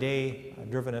every day.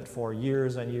 I've driven it for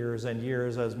years and years and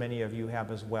years, as many of you have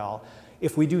as well.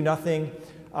 If we do nothing,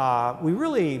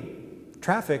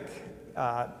 traffic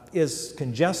is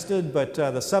congested, but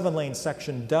the 7-lane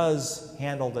section does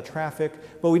handle the traffic,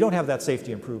 but we don't have that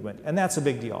safety improvement, and that's a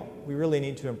big deal. We really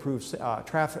need to improve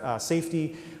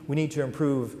safety. We need to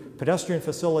improve pedestrian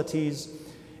facilities,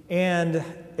 and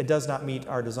it does not meet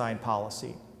our design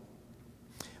policy.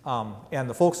 And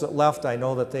the folks that left, I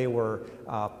know that they were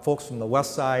folks from the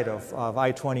west side of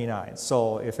I-29.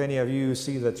 So if any of you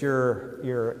see that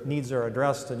your needs are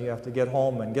addressed and you have to get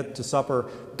home and get to supper,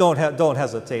 don't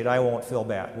hesitate. I won't feel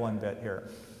bad one bit here.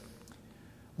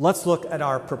 Let's look at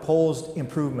our proposed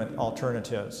improvement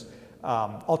alternatives.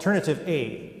 Alternative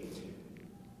A,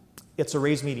 it's a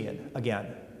raised median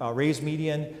again. Raised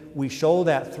median, we show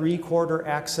that 3/4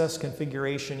 access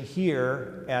configuration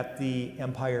here at the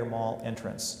Empire Mall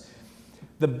entrance.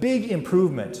 The big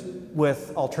improvement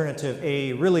with alternative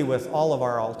A, really with all of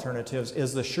our alternatives,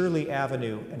 is the Shirley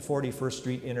Avenue and 41st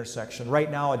Street intersection. Right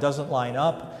now it doesn't line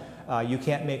up. You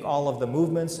can't make all of the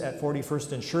movements at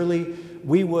 41st and Shirley.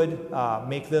 We would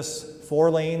make this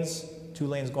 4 lanes, 2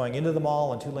 lanes going into the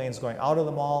mall and 2 lanes going out of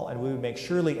the mall, and we would make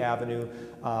Shirley Avenue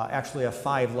actually a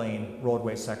 5-lane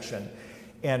roadway section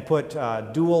and put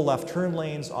dual left turn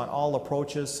lanes on all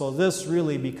approaches. So this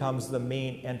really becomes the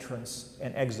main entrance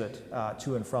and exit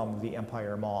to and from the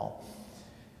Empire Mall.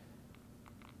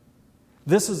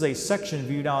 This is a section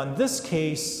view. Now in this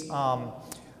case,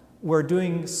 we're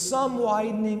doing some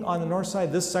widening on the north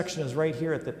side. This section is right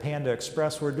here at the Panda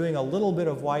Express. We're doing a little bit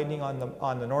of widening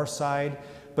on the north side,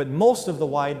 but most of the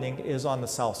widening is on the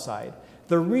south side.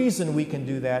 The reason we can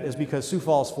do that is because Sioux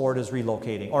Falls Ford is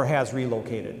relocating, or has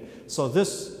relocated. So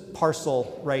this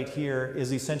parcel right here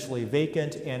is essentially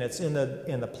vacant, and it's in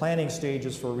the planning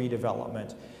stages for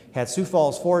redevelopment. Had Sioux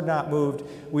Falls Ford not moved,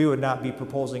 we would not be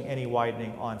proposing any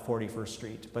widening on 41st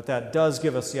Street. But that does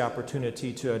give us the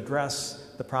opportunity to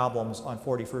address the problems on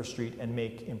 41st Street and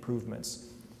make improvements.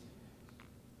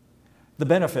 The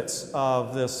benefits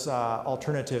of this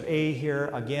alternative A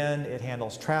here, again, it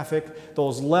handles traffic.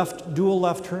 Those dual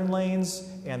left turn lanes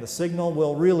and the signal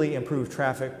will really improve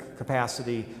traffic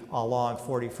capacity along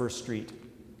 41st Street.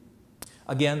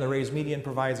 Again, the raised median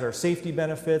provides our safety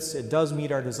benefits. It does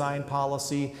meet our design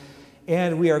policy.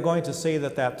 And we are going to say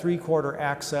that that 3/4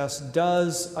 access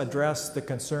does address the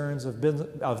concerns of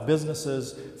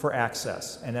businesses for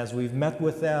access. And as we've met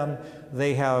with them,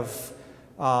 they have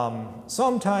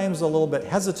Sometimes a little bit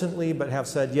hesitantly, but have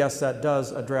said, yes, that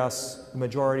does address the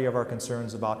majority of our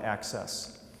concerns about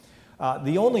access.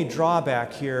 The only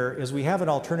drawback here is we have an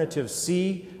alternative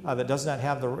C that does not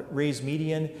have the raised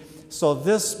median. So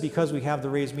this, because we have the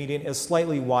raised median, is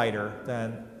slightly wider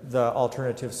than the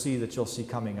alternative C that you'll see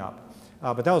coming up.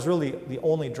 But that was really the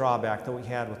only drawback that we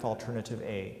had with alternative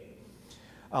A.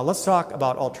 Let's talk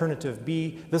about alternative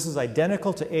B. This is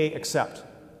identical to A except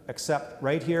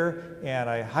right here, and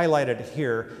I highlighted it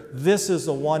here. This is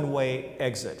a one-way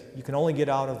exit. You can only get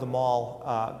out of the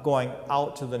mall going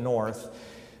out to the north.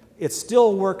 It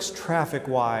still works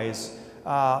traffic-wise,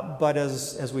 but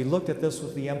as we looked at this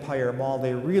with the Empire Mall,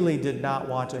 they really did not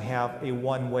want to have a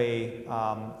one-way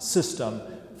system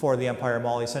for the Empire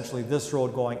Mall, essentially this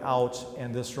road going out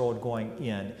and this road going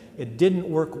in. It didn't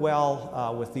work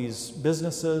well with these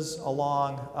businesses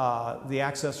along the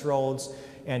access roads,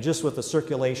 and just with the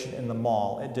circulation in the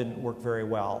mall, it didn't work very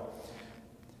well.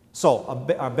 So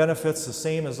our benefits the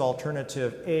same as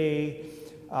alternative A,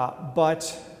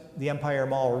 but the Empire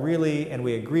Mall really, and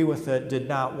we agree with it, did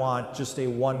not want just a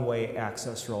one-way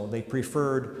access road. They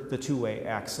preferred the two-way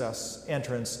access,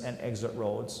 entrance and exit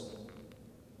roads.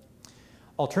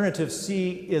 Alternative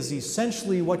C is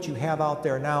essentially what you have out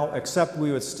there now, except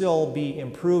we would still be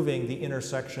improving the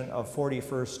intersection of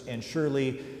 41st and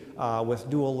Shirley with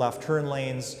dual left turn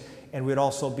lanes, and we'd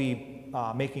also be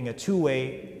making a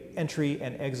two-way entry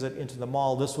and exit into the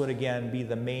mall. This would again be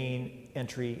the main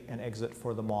entry and exit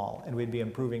for the mall, and we'd be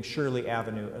improving Shirley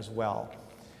Avenue as well.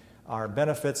 Our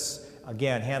benefits,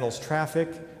 again, handles traffic.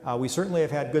 We certainly have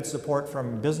had good support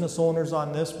from business owners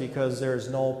on this because there's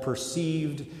no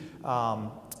perceived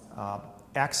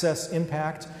access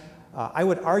impact. I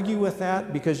would argue with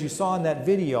that because you saw in that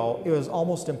video, it was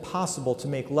almost impossible to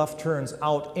make left turns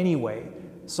out anyway.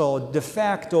 So de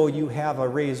facto, you have a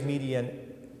raised median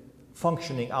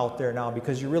functioning out there now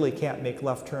because you really can't make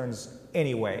left turns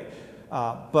anyway.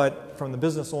 But from the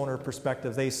business owner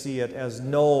perspective, they see it as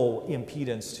no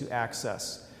impedance to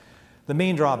access. The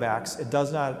main drawbacks, it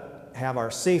does not have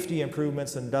our safety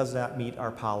improvements and does not meet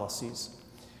our policies.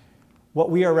 What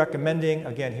we are recommending,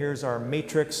 again, here's our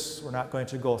matrix. We're not going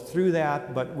to go through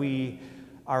that, but we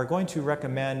are going to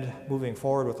recommend moving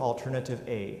forward with alternative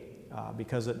A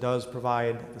because it does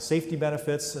provide the safety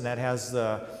benefits, and that has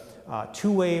the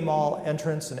two-way mall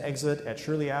entrance and exit at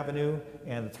Shirley Avenue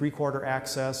and the three-quarter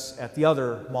access at the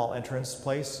other mall entrance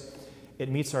place. It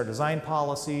meets our design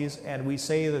policies, and we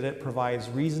say that it provides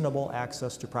reasonable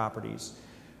access to properties.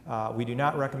 We do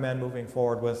not recommend moving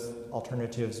forward with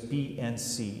alternatives B and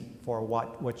C for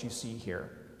what you see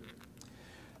here.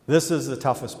 This is the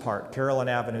toughest part, Carolyn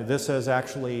Avenue. This has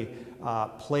actually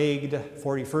plagued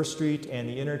 41st Street and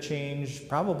the interchange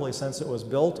probably since it was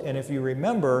built. And if you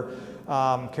remember,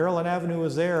 Carolyn Avenue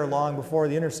was there long before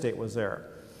the interstate was there.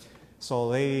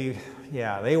 So they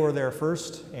were there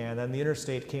first, and then the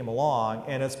interstate came along,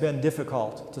 and it's been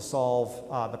difficult to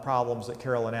solve the problems at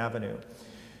Carolyn Avenue.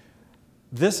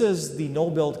 This is the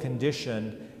no-build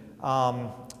condition.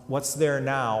 What's there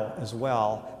now as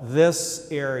well, this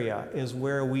area is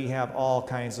where we have all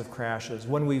kinds of crashes.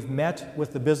 When we've met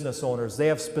with the business owners, they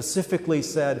have specifically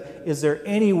said, is there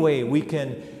any way we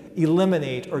can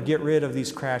eliminate or get rid of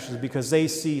these crashes, because they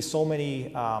see so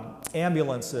many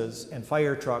ambulances and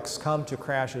fire trucks come to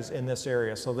crashes in this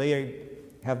area. So they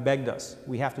have begged us,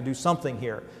 we have to do something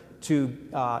here to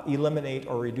eliminate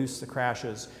or reduce the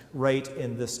crashes right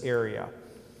in this area.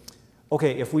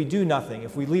 Okay, if we do nothing,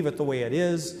 if we leave it the way it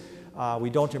is, we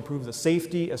don't improve the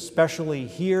safety, especially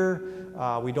here,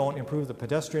 we don't improve the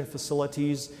pedestrian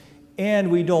facilities,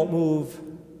 and we don't move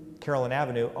Carolyn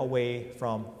Avenue away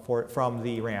from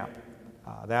the ramp.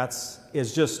 That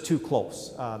is just too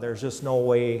close. There's just no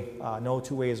way, no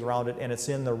two ways around it, and it's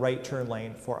in the right turn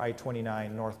lane for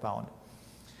I-29 northbound.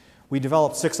 We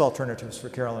developed 6 alternatives for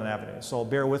Carolyn Avenue, so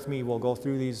bear with me, we'll go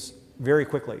through these very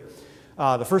quickly.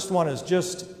 The first one is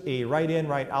just a right in,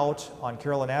 right out on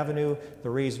Carolyn Avenue. The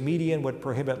raised median would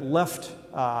prohibit left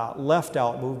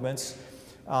out movements.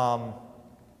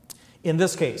 In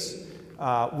this case,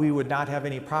 we would not have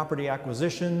any property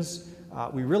acquisitions.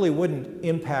 We really wouldn't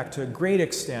impact to a great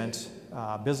extent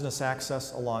business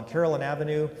access along Carolyn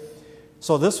Avenue.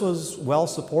 So this was well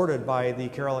supported by the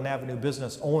Carolyn Avenue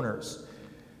business owners.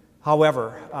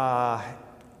 However,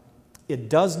 it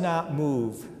does not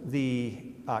move the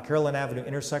Carolyn Avenue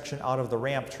intersection out of the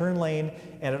ramp turn lane,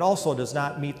 and it also does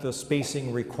not meet the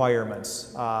spacing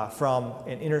requirements from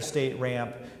an interstate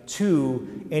ramp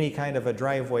to any kind of a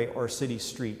driveway or city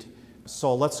street.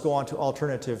 So let's go on to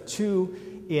alternative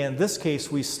 2. In this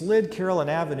case, we slid Carolyn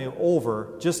Avenue over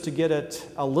just to get it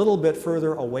a little bit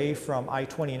further away from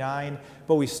I-29,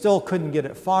 but we still couldn't get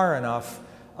it far enough,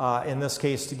 in this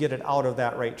case, to get it out of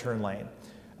that right turn lane.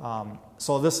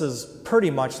 So this is pretty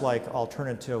much like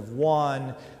alternative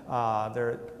one.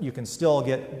 You can still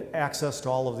get access to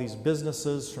all of these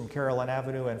businesses from Carolyn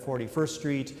Avenue and 41st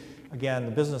Street. Again,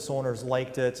 the business owners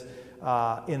liked it.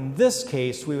 In this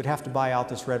case, we would have to buy out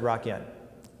this Red Rock Inn.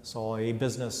 So a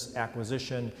business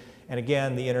acquisition. And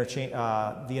again, the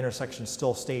intersection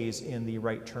still stays in the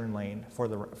right turn lane for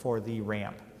the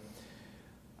ramp.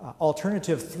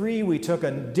 Alternative three, we took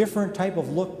a different type of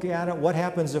look at it. What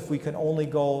happens if we can only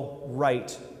go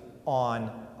right on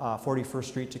 41st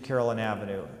Street to Carolyn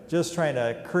Avenue? Just trying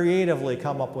to creatively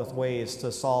come up with ways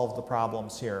to solve the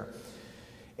problems here.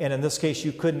 And in this case,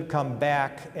 you couldn't come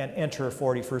back and enter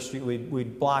 41st Street.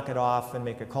 We'd block it off and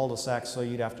make a cul-de-sac, so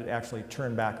you'd have to actually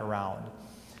turn back around.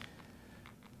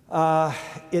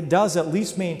 It does at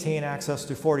least maintain access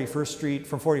to 41st Street,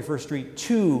 from 41st Street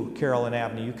to Carolyn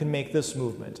Avenue. You can make this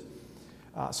movement.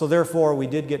 So therefore, we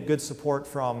did get good support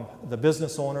from the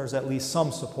business owners, at least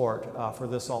some support for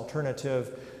this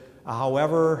alternative.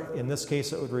 However, in this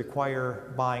case, it would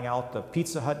require buying out the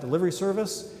Pizza Hut delivery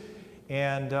service,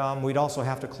 and we'd also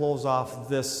have to close off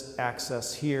this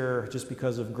access here just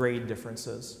because of grade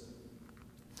differences.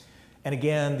 And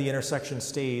again, the intersection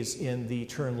stays in the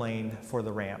turn lane for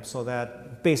the ramp. So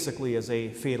that basically is a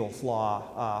fatal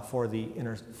flaw for the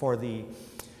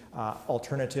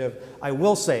alternative. I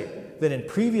will say that in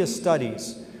previous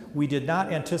studies, we did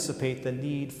not anticipate the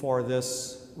need for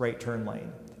this right turn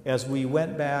lane. As we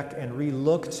went back and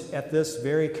re-looked at this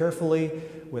very carefully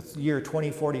with year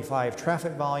 2045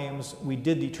 traffic volumes, we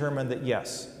did determine that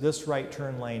yes, this right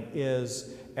turn lane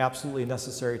is absolutely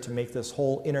necessary to make this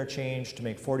whole interchange, to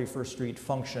make 41st Street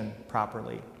function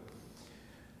properly.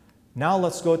 Now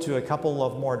let's go to a couple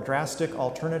of more drastic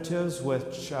alternatives,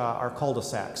 which are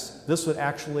cul-de-sacs. This would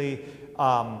actually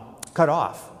cut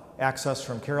off access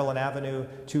from Carolyn Avenue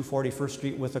to 41st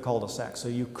Street with a cul-de-sac. So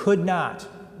you could not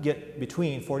get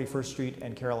between 41st Street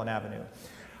and Carolyn Avenue.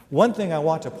 One thing I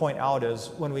want to point out is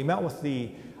when we met with the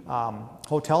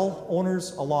hotel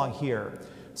owners along here,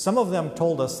 some of them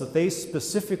told us that they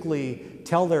specifically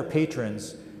tell their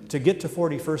patrons to get to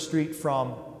 41st Street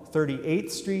from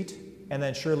 38th Street and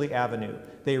then Shirley Avenue.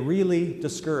 They really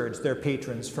discourage their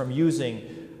patrons from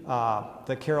using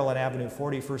the Carolyn Avenue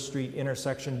 41st Street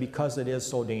intersection because it is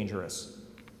so dangerous.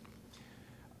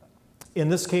 In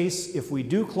this case, if we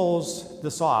do close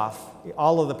this off,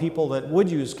 all of the people that would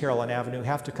use Carolyn Avenue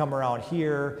have to come around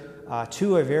here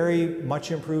to a very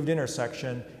much improved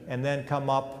intersection and then come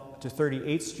up to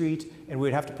 38th Street, and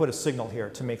we'd have to put a signal here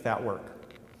to make that work.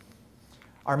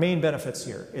 Our main benefits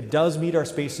here: it does meet our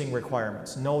spacing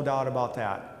requirements, no doubt about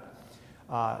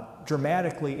that.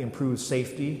 Dramatically improves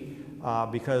safety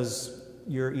because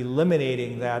you're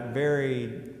eliminating that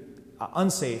very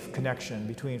unsafe connection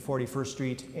between 41st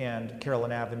Street and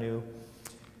Carolyn Avenue.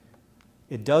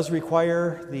 It does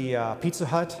require the Pizza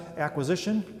Hut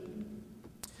acquisition.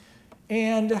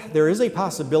 And there is a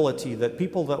possibility that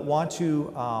people that want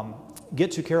to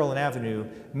get to Carolyn Avenue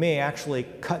may actually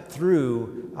cut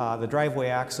through the driveway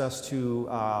access to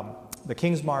the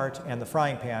King's Mart and the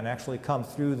Frying Pan, actually come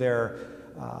through their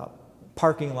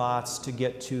parking lots to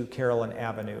get to Carolyn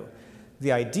Avenue.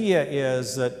 The idea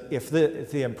is that if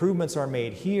the improvements are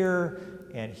made here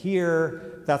and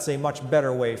here, that's a much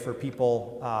better way for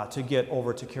people to get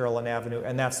over to Carolyn Avenue,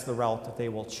 and that's the route that they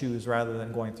will choose rather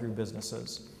than going through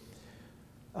businesses.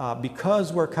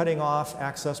 Because we're cutting off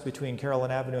access between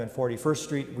Carolyn Avenue and 41st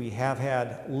Street, we have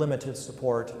had limited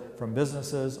support from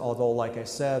businesses, although, like I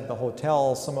said, the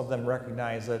hotels, some of them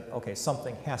recognize that, okay,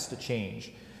 something has to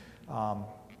change.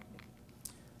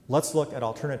 Let's look at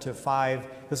alternative 5.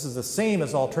 This is the same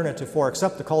as alternative 4,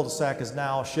 except the cul-de-sac is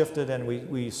now shifted and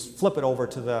we flip it over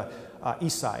to the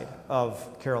east side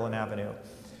of Carolyn Avenue.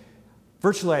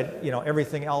 Virtually,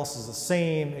 everything else is the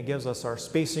same. It gives us our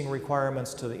spacing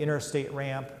requirements to the interstate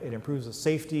ramp. It improves the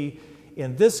safety.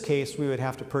 In this case, we would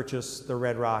have to purchase the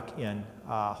Red Rock Inn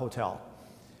hotel.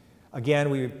 Again,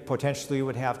 we potentially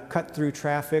would have cut-through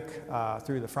traffic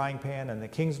through the Frying Pan and the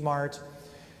King's Mart.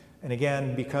 And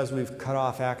again, because we've cut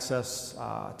off access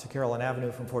to Carolyn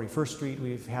Avenue from 41st Street,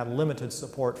 we've had limited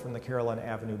support from the Carolyn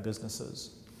Avenue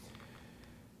businesses.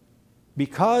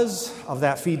 Because of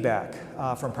that feedback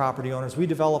from property owners, we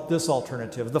developed this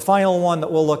alternative, the final one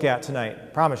that we'll look at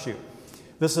tonight, promise you.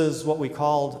 This is what we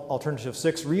called Alternative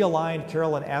 6, realigned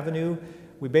Carolyn Avenue.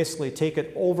 We basically take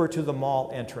it over to the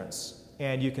mall entrance.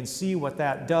 And you can see what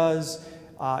that does.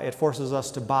 It forces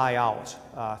us to buy out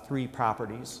 3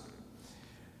 properties.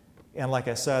 And like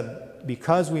I said,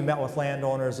 because we met with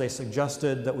landowners, they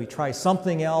suggested that we try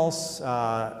something else,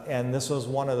 and this was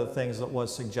one of the things that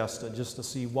was suggested, just to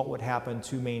see what would happen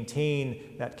to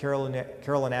maintain that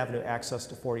Carolyn Avenue access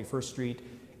to 41st Street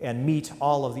and meet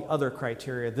all of the other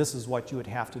criteria. This is what you would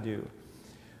have to do.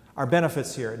 Our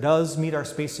benefits here: it does meet our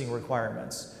spacing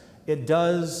requirements. It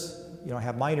does,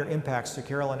 have minor impacts to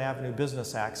Carolyn Avenue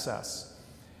business access.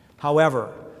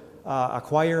 However,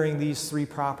 acquiring these 3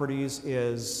 properties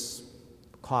is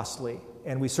costly,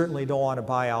 and we certainly don't want to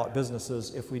buy out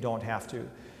businesses if we don't have to.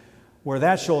 Where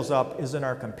that shows up is in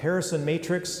our comparison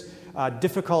matrix.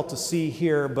 Difficult to see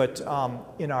here, but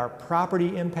in our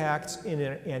property impacts and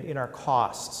in our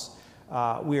costs,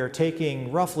 we are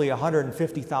taking roughly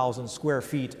 150,000 square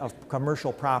feet of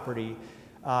commercial property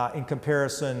in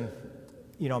comparison,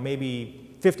 maybe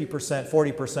 50%,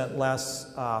 40%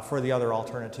 less for the other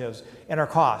alternatives. And our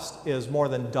cost is more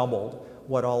than doubled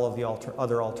what all of the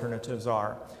other alternatives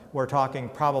are. We're talking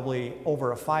probably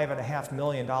over a $5.5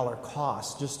 million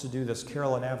cost just to do this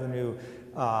Carolyn Avenue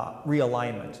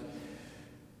realignment.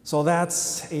 So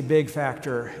that's a big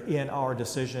factor in our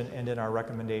decision and in our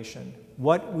recommendation.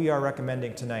 What we are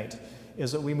recommending tonight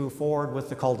is that we move forward with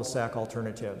the cul-de-sac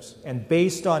alternatives. And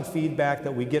based on feedback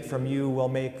that we get from you, we'll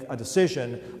make a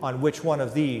decision on which one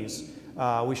of these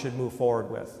we should move forward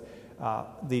with.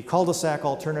 The cul-de-sac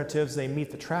alternatives, they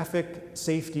meet the traffic,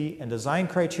 safety, and design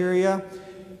criteria.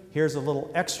 Here's a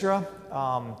little extra.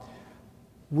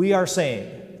 We are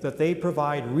saying that they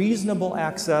provide reasonable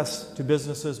access to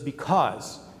businesses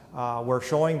because we're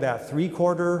showing that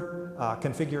 3/4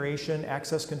 configuration,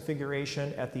 access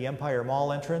configuration at the Empire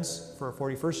Mall entrance for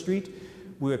 41st Street.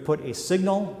 We would put a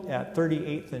signal at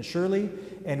 38th and Shirley,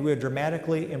 and we would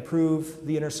dramatically improve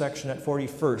the intersection at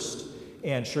 41st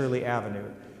and Shirley Avenue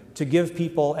to give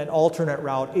people an alternate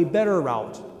route, a better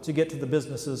route to get to the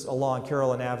businesses along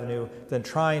Carolyn Avenue than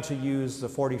trying to use the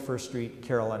 41st Street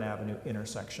Carolyn Avenue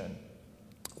intersection.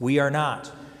 We are not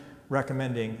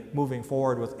recommending moving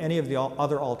forward with any of the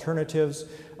other alternatives.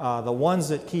 The ones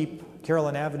that keep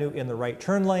Carolyn Avenue in the right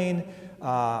turn lane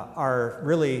are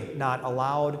really not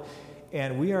allowed.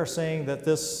 And we are saying that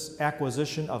this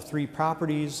acquisition of 3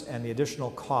 properties and the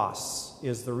additional costs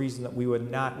is the reason that we would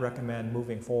not recommend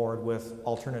moving forward with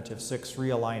alternative 6,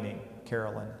 realigning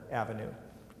Carolyn Avenue.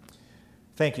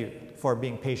 Thank you for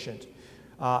being patient.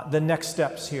 The next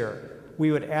steps here.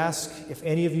 We would ask if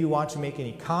any of you want to make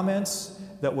any comments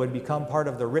that would become part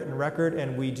of the written record,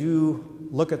 and we do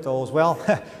look at those. Well,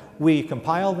 we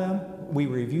compile them, we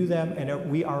review them, and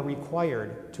we are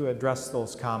required to address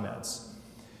those comments.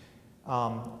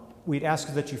 We'd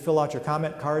ask that you fill out your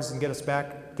comment cards and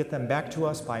get them back to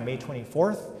us by May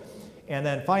 24th. And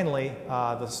then finally,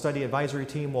 the study advisory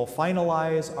team will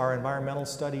finalize our environmental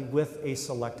study with a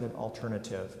selected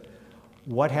alternative.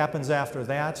 What happens after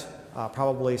that?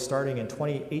 Probably starting in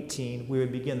 2018, we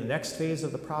would begin the next phase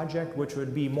of the project, which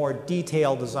would be more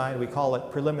detailed design. We call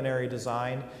it preliminary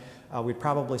design. We'd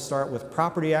probably start with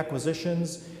property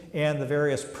acquisitions and the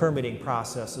various permitting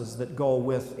processes that go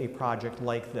with a project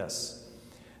like this.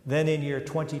 Then in year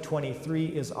 2023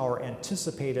 is our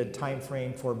anticipated time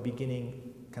frame for beginning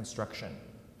construction.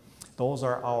 Those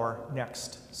are our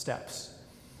next steps.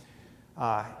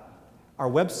 Our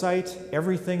website,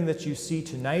 everything that you see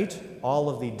tonight, all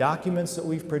of the documents that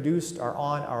we've produced are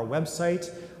on our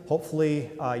website.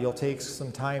 Hopefully you'll take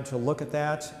some time to look at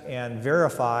that and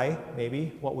verify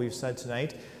maybe what we've said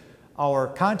tonight. Our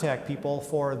contact people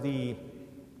for the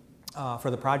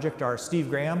project are Steve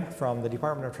Graham from the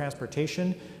Department of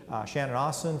Transportation, Shannon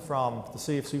Austin from the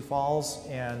City of Sioux Falls,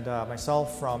 and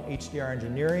myself from HDR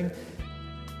Engineering.